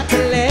Wakata,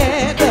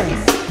 Lagos.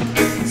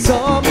 So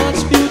much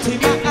beauty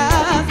my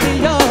eyes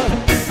beyond.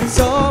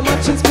 So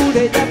much in school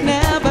they have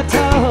never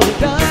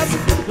told us.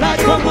 Like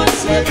common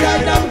slave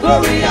died on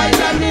Goree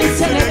Island in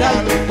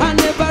Senegal. I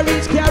never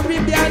reached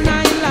Caribbean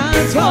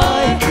islands,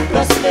 boy.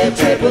 The slave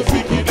trade was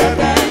wickeder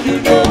than you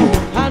know.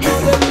 I know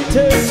the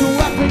return to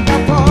Africa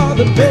for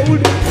the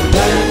gold.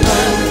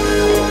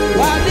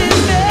 Why they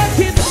make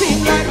it seem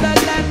like the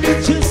land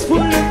is just full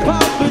of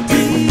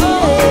poverty?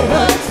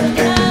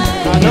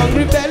 An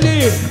hungry belly,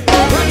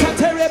 what a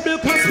terrible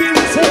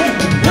conspiracy.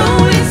 No,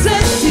 it's a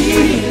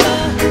stealer.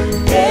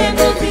 End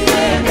of the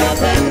end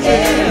of an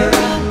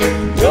era.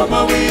 No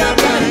more we are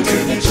blind to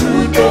the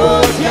truth,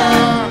 oh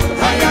yeah.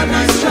 I am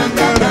not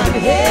stronger than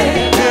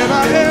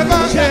ever.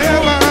 It's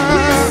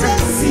a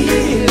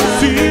stealer.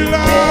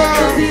 End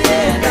of the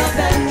end of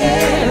an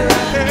era.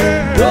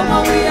 No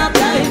more we are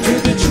blind to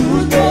the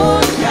truth, oh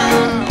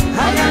yeah.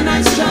 I am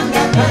not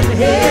stronger than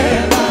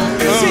ever.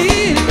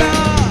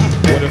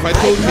 What if I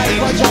told you?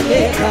 For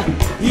Jamaica,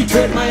 you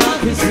turn my heart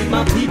to see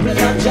my people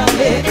of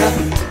Jamaica.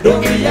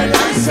 Don't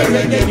realize the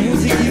reggae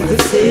music is the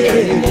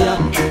savior.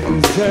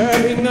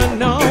 Serving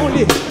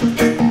unknowledge.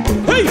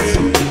 Hey!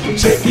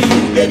 Check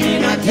it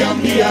in a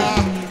Gambia.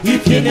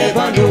 If you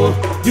never know,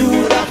 you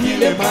would have feel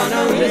the man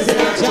and raising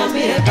in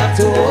Jamaica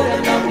to hold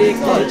them down the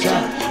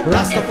culture,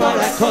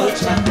 Rastafari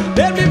culture.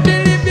 Let me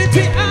believe it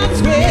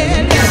as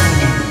well.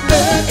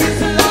 Earth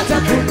is a lot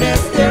of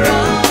goodness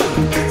thereof.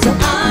 So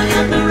I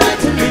have the right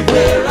to live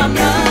where I'm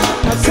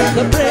now. I'm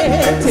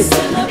celebrating.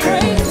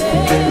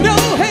 No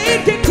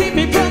hate can keep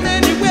me from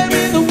anywhere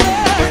in the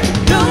world.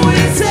 No,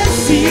 it's a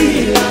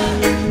stealer.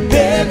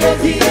 There goes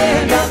the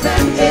end of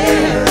an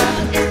era.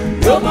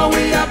 No more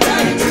we are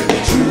blind to the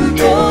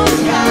truth, oh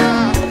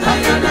yeah. I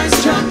am not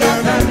stronger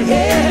than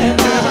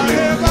ever.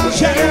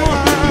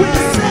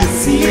 It's a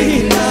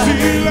stealer.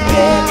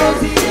 There goes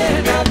the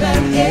end of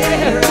an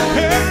era.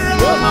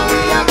 No more we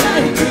are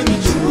blind to the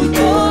truth,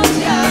 oh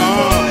yeah.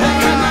 I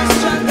am not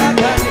stronger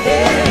than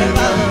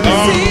ever.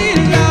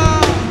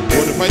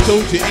 What if I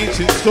told you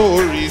ancient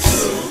stories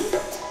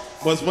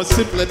was much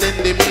simpler than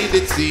they made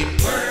it seem?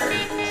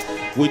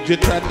 Would you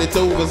try it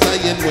over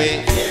Zion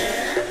way?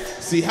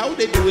 See how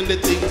they doing the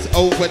things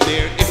over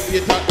there. If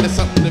you taught me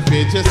something to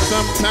fear, just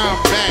some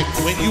time back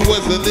when you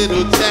was a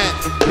little tad,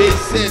 they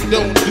said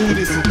don't do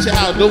this, a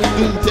child, don't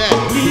do that,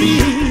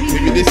 please.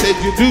 Maybe they said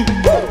you do,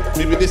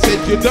 maybe they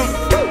said you don't.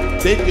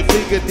 Then you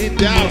figured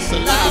it out, so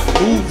life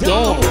moved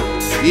on.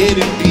 Yeah,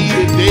 indeed,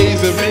 the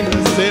days of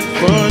innocent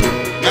fun.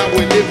 Now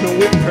we're living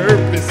with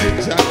purpose in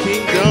our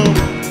kingdom.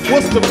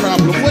 What's the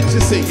problem? What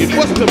you saying?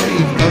 What's the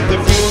meaning of the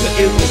future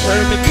is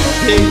determined?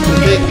 Days are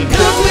making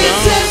No,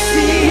 it's a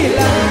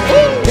stealer.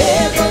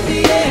 There goes the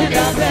end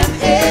of an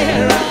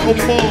era. Come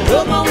on.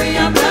 No more we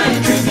are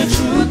blind to the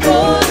truth,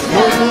 oh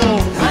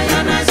yeah. I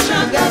am not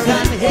stronger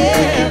than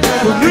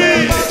ever.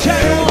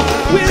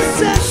 It's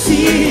a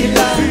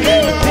stealer.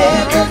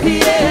 There goes the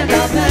end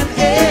of an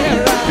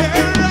era.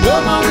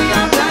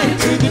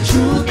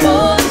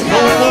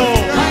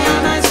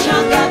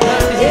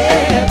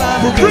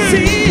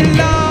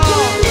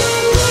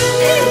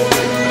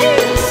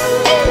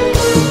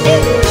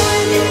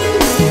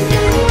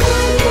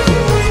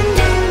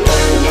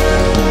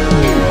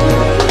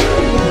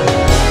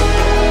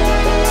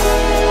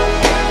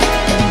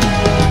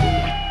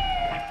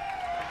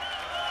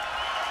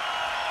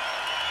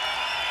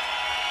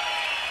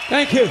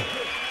 Thank you.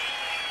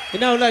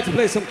 And now I'd like to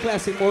play some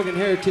classic Morgan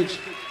heritage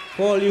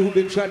for all you who've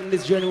been trotting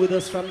this journey with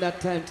us from that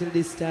time till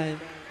this time.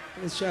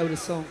 Let's try with a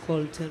song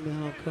called Tell Me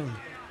How Come.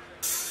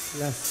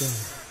 Last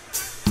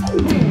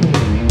time.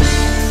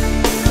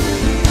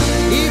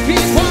 If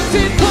it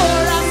wasn't for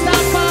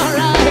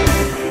Rastafari,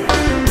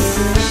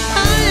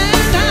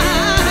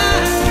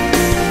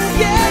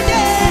 yeah,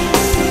 yeah,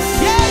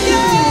 yeah,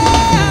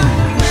 yeah.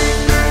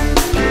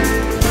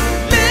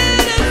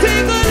 Let us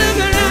take a look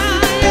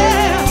around,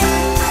 yeah.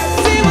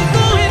 See what's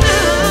going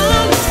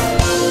on.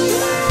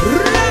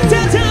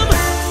 ROTOTOM.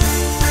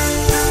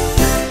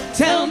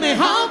 Tell me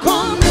how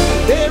come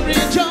there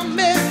in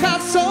Jamaica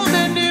so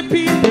many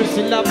people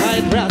still have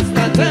white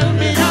Rasta. Tell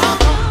me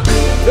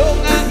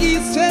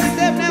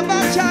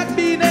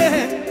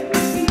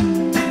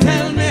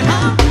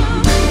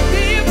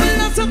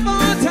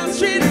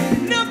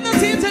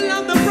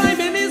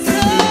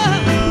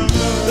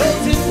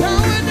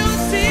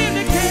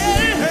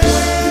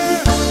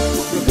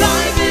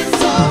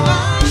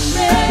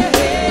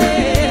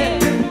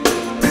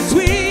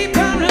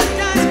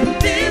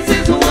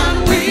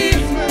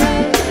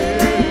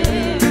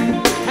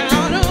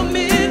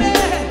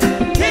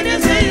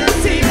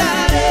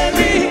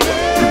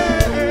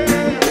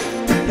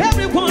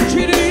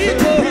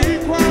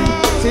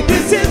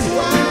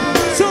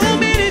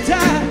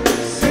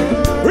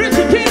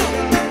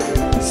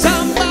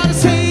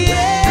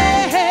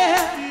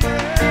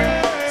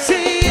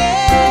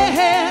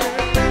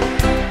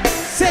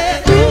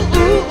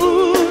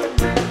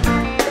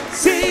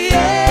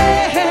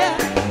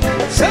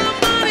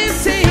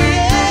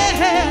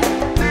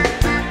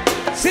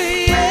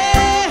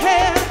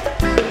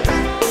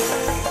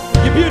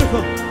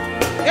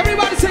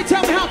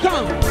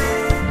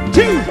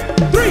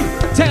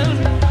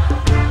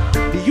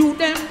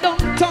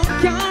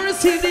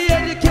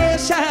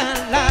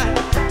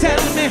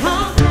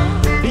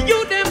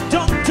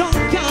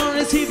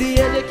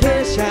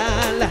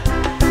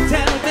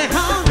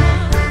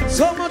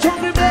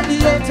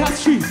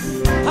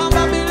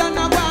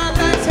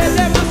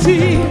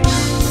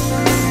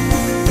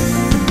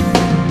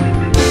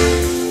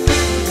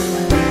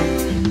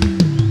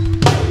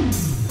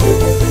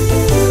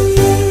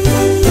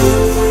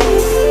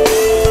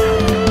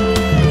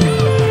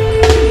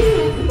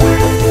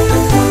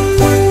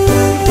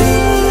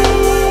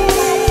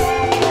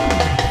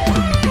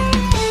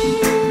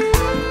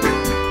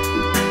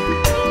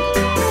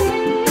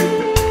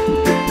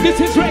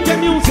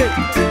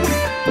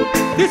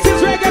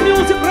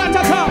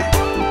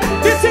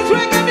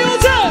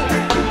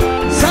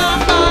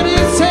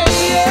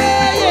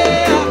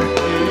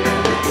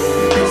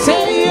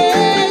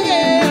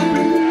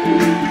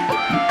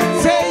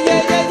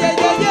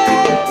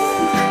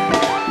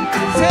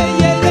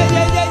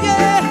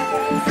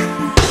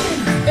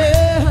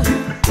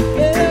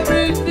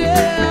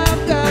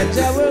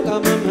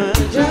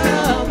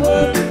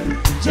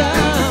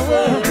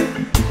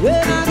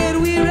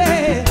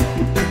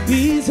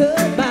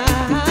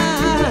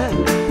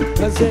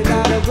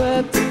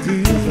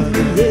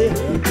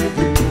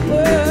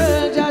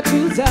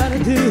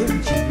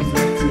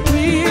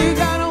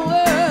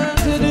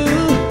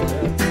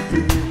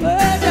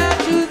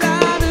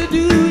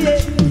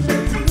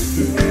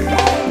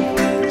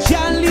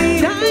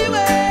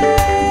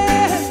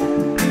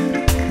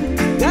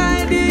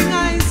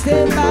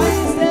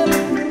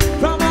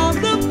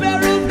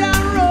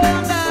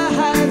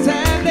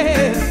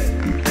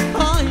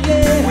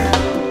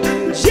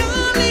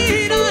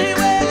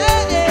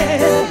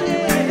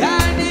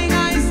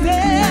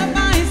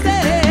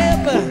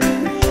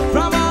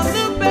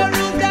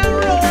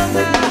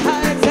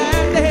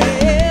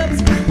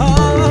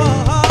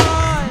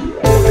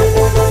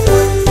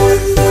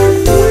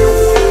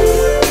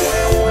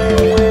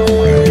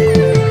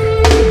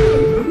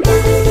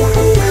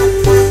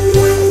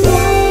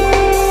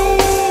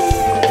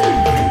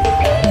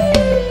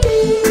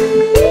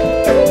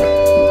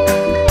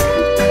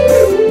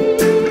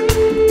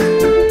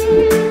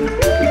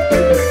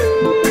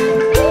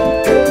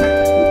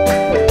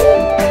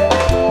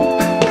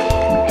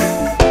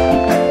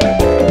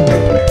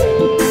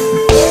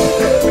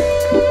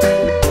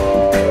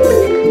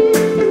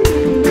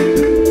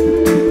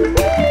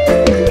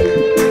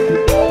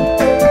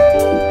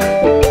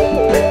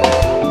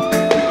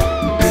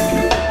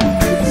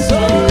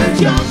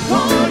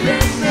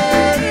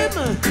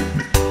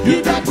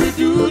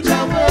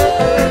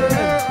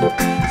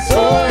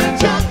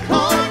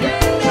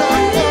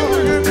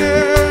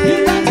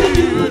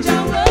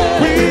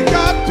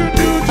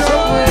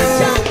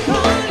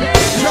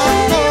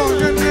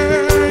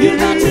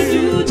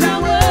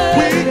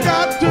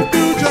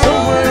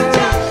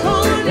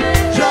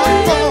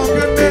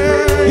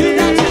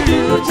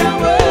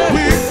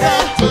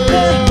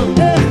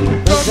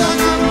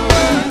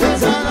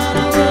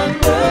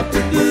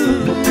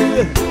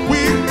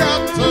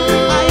got to.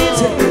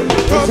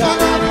 Cause I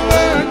gotta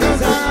work,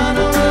 cause I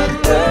gotta work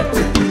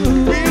to do.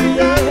 We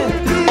got to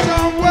do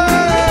some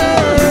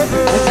work.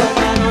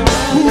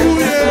 Ooh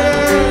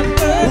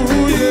yeah,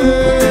 ooh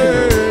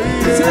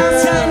yeah. Cause I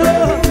gotta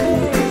work,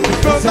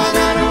 cause I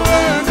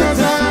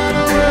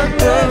gotta work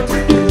to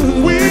do.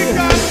 We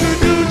got to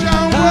do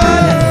some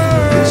work.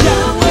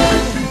 John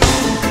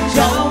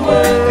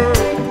work.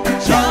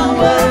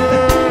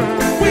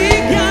 We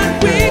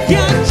got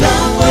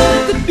John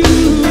work to do.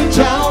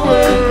 John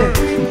work.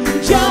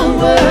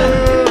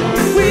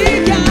 We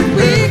got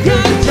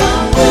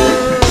John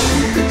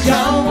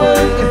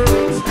work.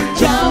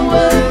 John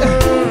work.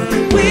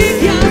 We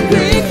got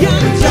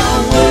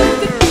John work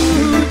to do.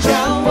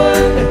 John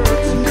work.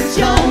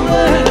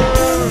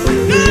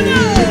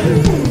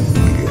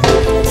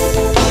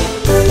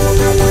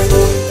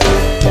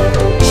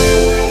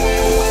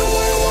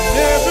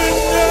 Never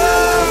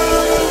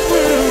know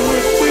where we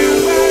feel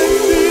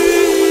like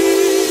yeah.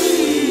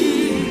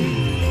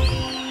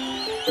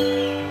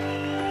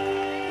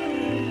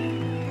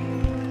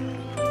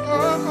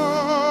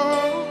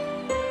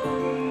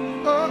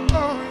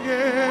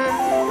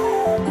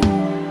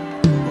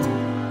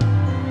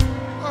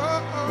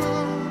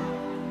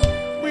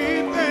 We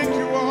thank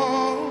you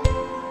all.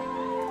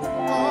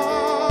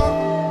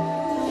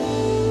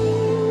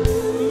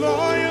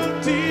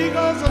 Loyalty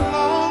goes a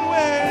long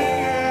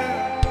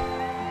way.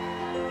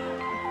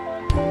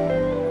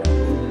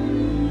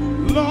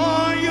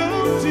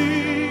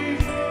 Loyalty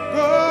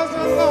goes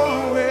a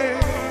long way.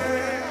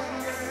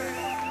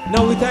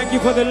 Now we thank you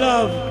for the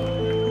love.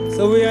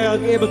 So we are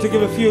able to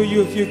give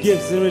you a few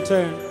gifts in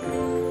return.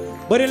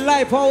 But in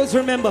life, always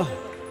remember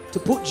to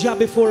put Jah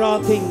before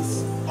all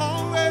things.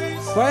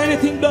 Always. For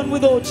anything done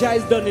without Jah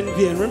is done in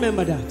vain.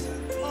 Remember that.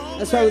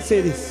 That's why we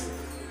say this.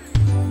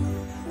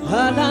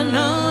 All in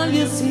all,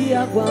 you see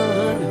a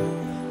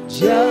one,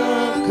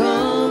 Jah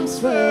comes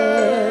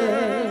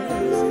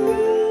first.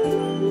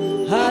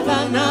 All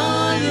in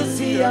all, you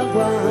see a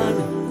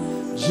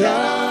one,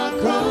 Jah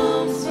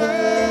comes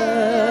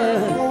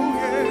first.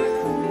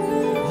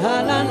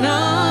 All in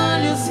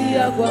all, you see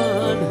a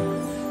one,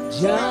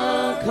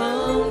 Jah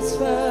comes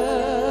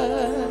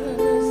first.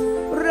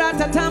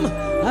 Ratatam.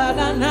 All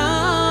in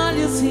all,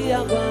 you see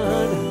a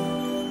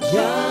one,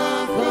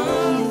 Jah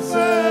comes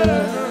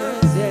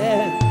first.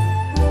 Yeah.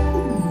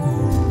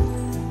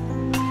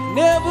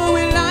 Never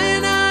will I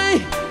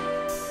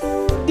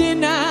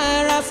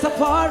deny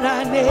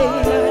Rastafari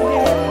name.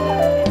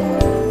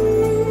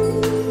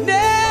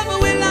 Never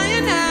will I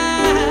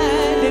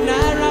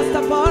deny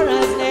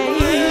Rastafari's name.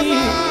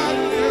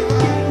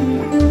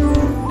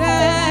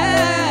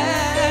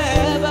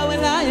 Never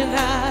will I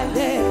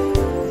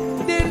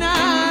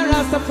deny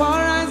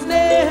Rastafari's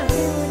name.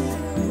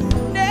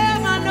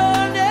 Never know,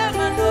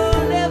 never know,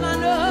 never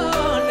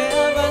know,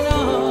 never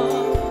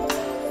know.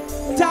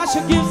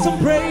 Tasha, give some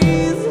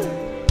praise.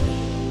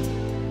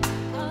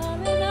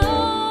 All in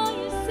all,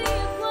 you see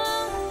it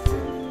well.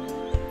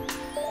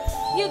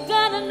 You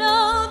gotta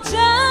know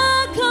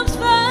Jah comes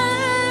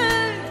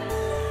first.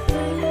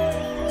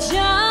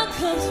 Jah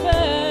comes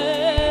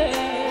first.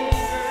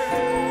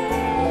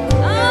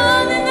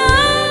 All in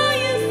all,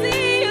 you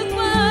see it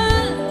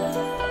well.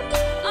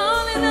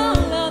 All in all,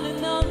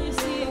 you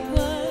see it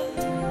well.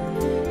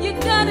 You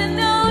gotta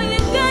know, you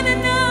gotta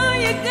know,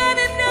 you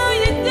gotta know,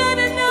 you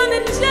gotta know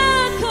that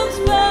Jah comes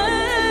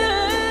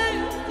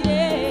first.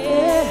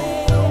 Yeah.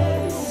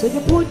 So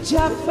you put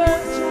Jah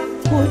first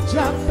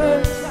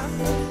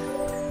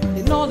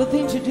in all the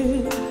things you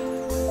do.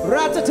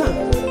 Ratatam.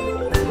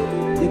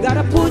 You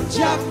gotta put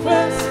Jah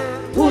first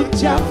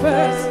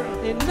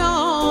in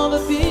all the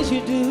things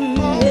you do.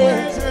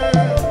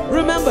 Yeah.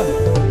 Remember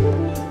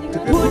to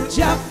put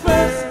Jah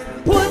first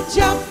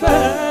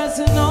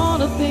in all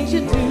the things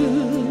you do.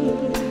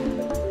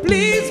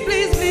 Please,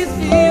 please, please,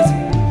 please,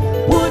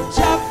 put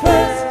Jah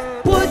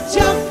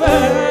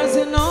first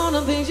in all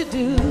the things you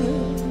do.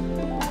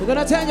 We're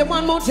gonna tell you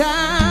one more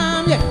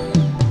time, yeah.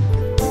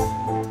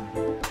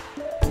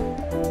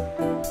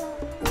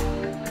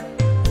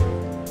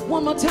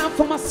 One more time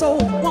for my soul,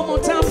 one more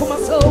time for my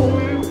soul.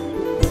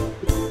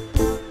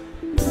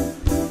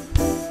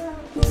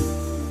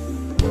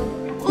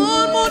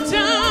 One more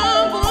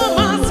time for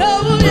my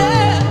soul,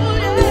 yeah.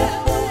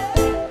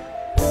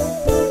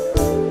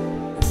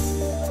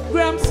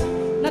 Gramps,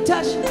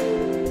 Natasha,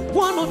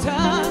 one more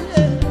time,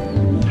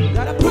 yeah.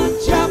 Gotta put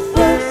Jah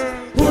first.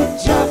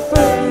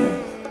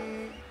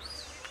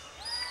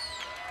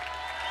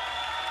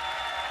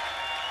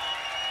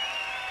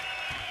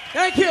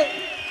 Thank you.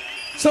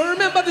 So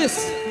remember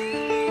this.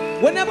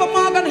 Whenever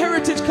Morgan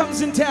Heritage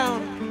comes in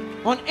town,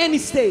 on any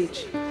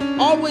stage,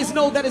 always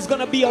know that it's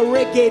gonna be a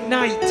reggae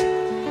night.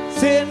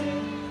 See?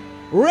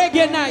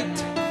 Reggae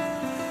night.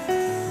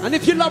 And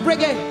if you love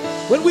reggae,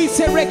 when we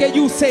say reggae,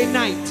 you say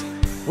night.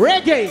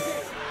 Reggae.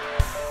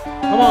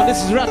 Come on,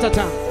 this is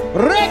Ratatam.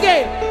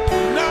 Reggae.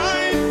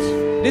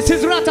 Night. This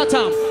is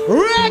Ratatam.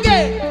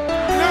 Reggae.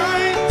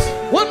 Night.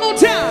 One more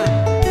time.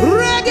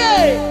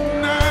 Reggae.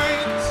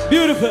 Night.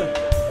 Beautiful.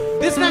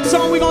 This next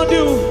song we're gonna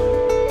do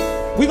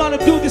We're gonna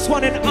do this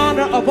one in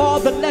honor of all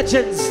the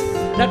legends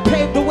that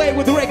paved the way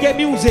with reggae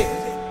music.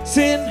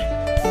 Sin,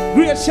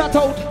 great shout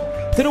out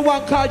to the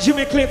one called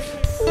Jimmy Cliff,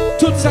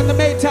 Toots and the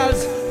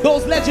Maytals,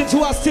 those legends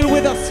who are still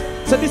with us.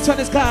 So this one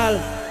is called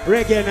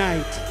Reggae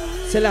Night.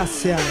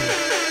 Selassie.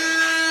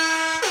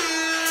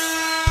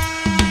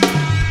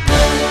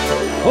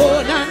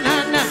 Oh na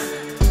na na,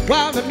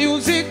 while the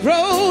music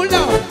roll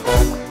on.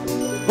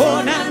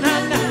 Oh na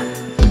na na,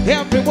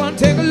 everyone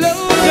take a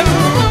load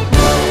down.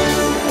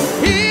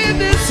 Hear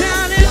the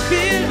sound and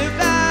feel the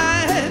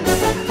vibe.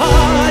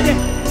 Oh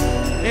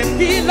yeah, and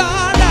feel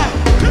all right.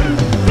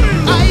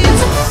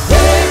 It's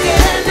reggae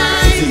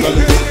night.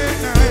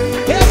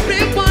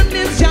 Everyone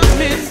is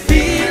jumping,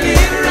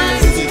 feeling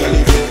right.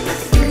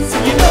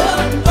 You know,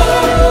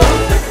 oh,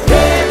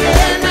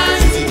 reggae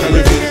night.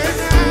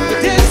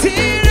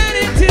 Dancing right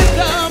into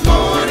the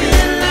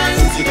morning light.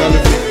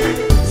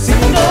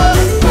 Sing on,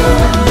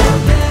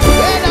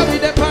 whether we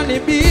there on the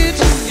beach,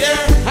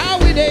 how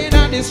we there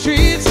on the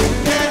streets.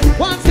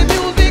 Once the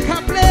music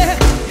can play,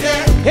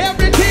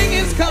 everything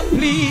is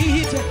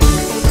complete.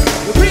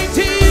 We bring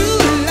to you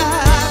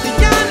live the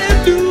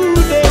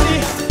hallelujah.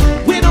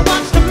 We don't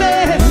watch the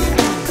play,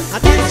 I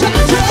didn't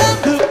touch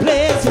the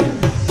place.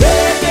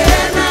 Reggae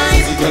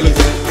night,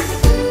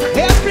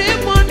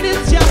 everyone is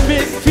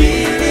jumping,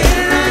 feeling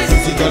right.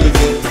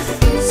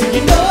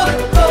 Singing oh,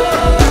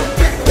 oh,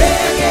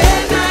 reggae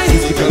night.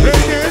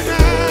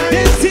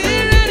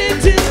 Dancing right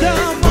into the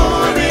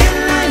morning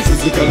light.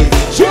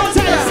 Show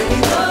time.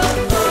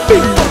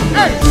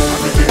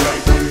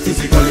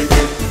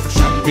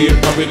 Champagne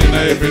popping in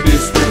every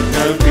district.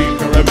 Champagne,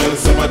 caramel,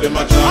 some of them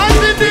are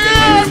charming.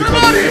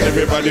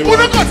 Everybody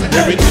wants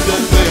every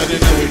Tuesday and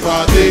then we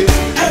party.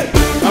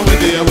 And we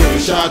there with the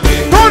shawty.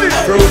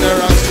 Throw the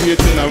rock straight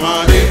till the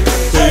morning.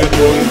 So you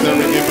know it's the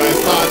reggae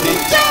vibes party.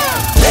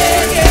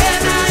 Reggae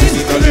night,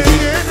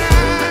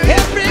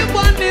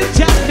 everyone is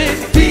jumping,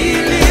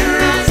 feeling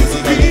right.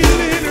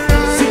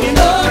 Singing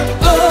oh,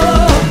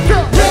 oh,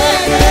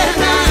 reggae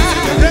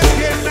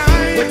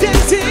night. We're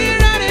dancing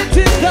right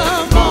into the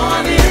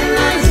morning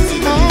light.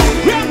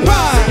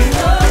 Grandpa,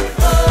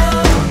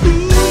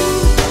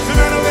 No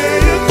matter where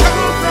you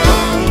come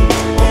from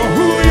or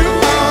who you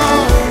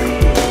are,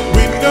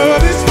 we know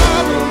this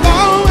love will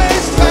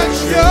always touch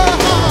your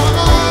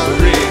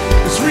heart.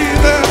 It's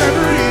real and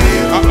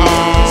real.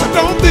 So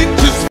don't think,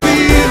 just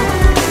feel,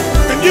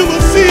 and you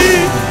will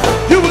see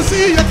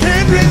you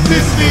can't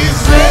resist this.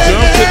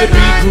 Jump to the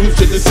beat, groove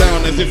to the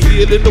sound. As you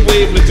feel in the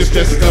wave, let your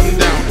stress come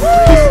down.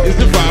 This is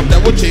the vibe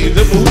that will change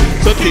the mood.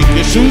 So kick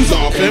your shoes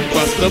off and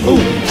bust the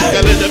move.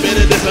 Got a little bit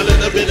of this, a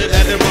little bit of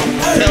that and wrong.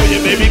 Tell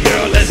your baby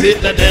girl, let's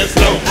hit the dance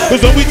floor.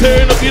 Cause when we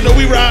turn up, you know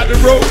we ride the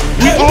road.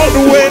 We all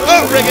the way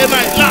up, reggae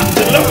night, locked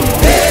and low.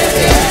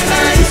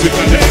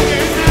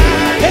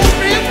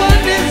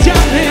 everyone is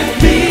jumping,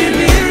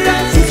 feeling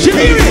right.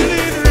 Shabiri,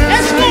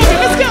 let's go,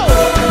 let's go.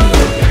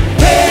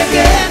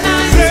 Reggae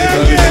night,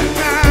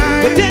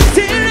 we're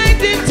dancing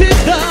right into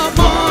the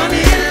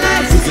morning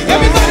light.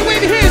 Everybody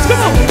wave your hands,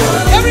 come on.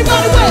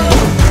 Everybody wave.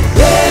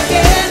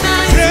 Reggae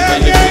night,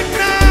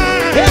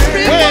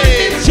 everyone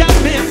is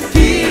jumping,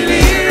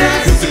 feeling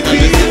right.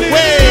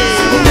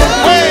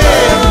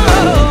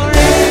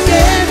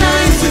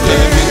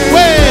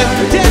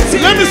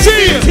 Let me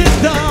see you.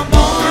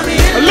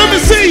 Let me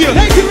see you.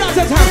 Thank you,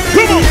 Ratata.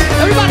 Come on.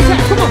 Everybody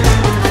clap, come on.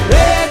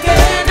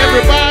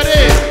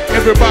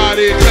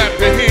 Everybody clap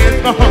your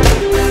hands.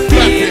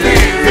 Clap your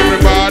hands,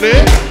 everybody.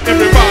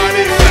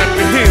 Everybody clap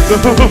your hands.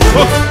 Clap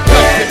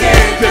your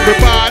hands,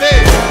 everybody.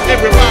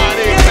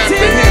 Everybody clap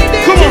your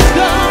hands. Come on.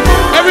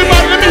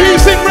 Everybody, let me hear you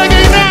sing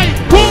reggae night.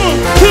 1,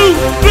 2,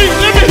 3.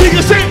 Let me hear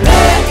you sing.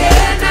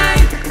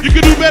 You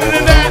can do better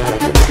than that.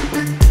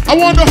 I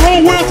want the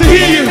whole world to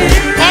hear you.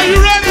 Are you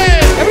ready?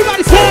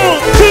 Everybody 1,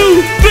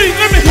 2, 3.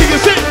 Let me hear you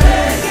sing.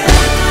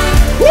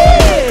 Woo!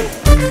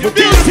 You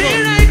feel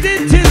Dancing right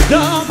into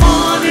the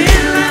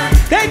morning light.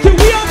 Thank you,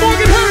 we are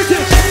Morgan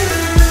Heritage.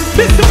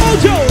 Mr.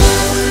 Mojo,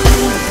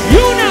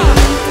 Yuna,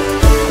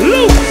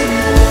 Luke,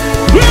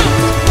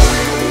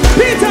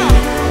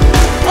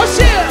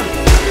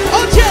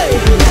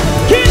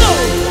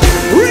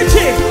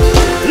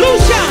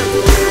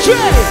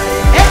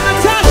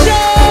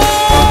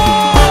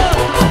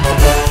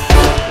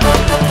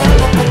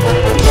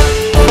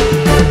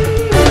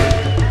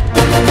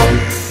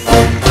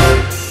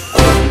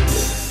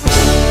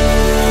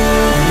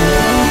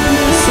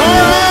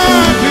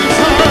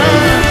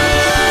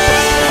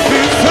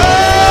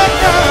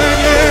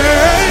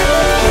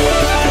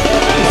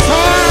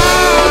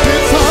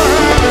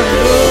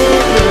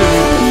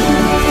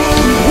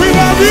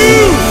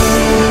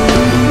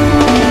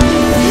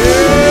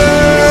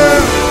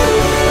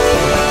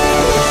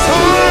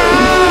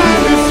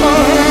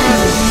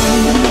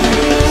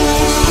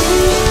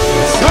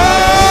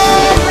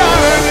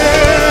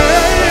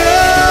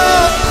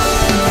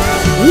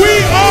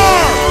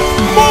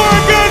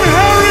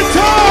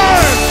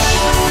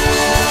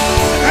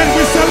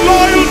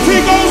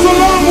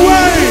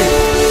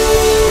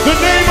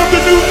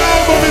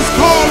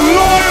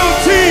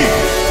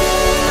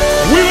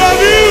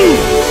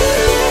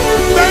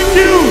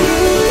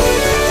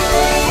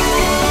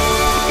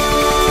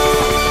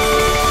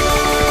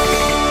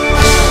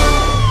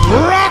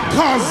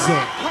 Rockers.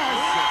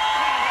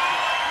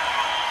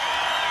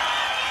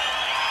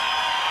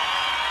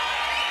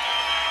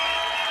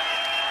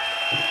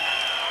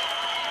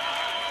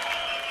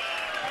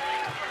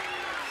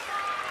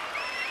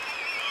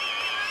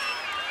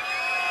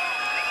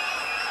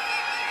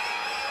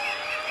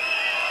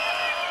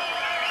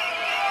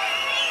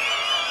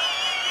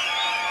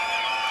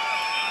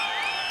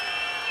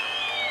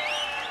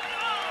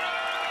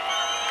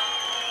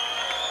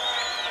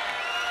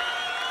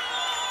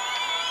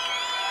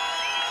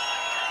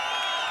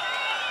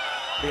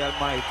 The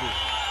Almighty.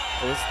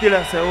 We still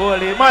as a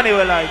holy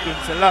Emmanuel I King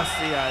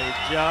Selassie I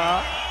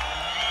Jah.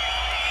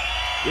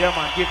 Yeah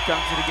man, give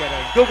thanks together.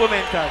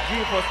 Documental,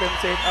 Jesus them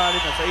say it all in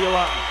us. So you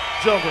want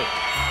juggle.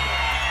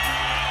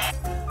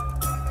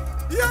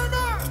 Yeah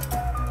man.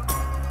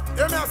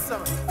 Yeah man,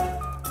 son.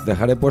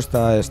 Dejaré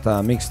puesta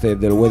esta mixtape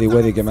del Weddy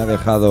Weddy que me ha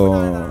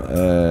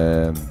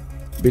dejado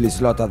Billy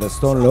Slotta de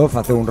Stone Love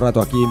hace un rato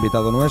aquí,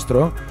 invitado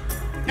nuestro,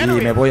 y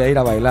me voy a ir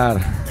a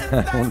bailar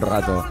un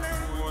rato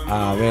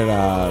a ver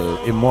al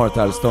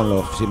Immortal Stone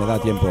Love, si me da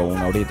tiempo,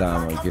 una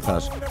horita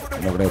quizás,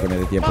 no creo que me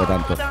dé tiempo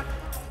tanto.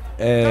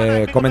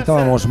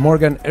 Comentábamos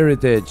Morgan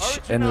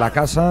Heritage en la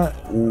casa,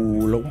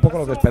 un poco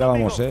lo que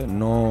esperábamos,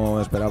 no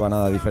esperaba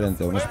nada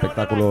diferente, un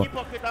espectáculo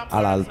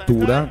a la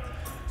altura,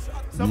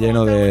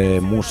 lleno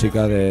de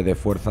música, de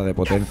fuerza, de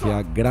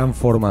potencia, gran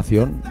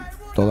formación,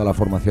 toda la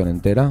formación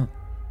entera.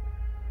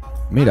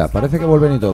 Mira, parece que vuelven y todo.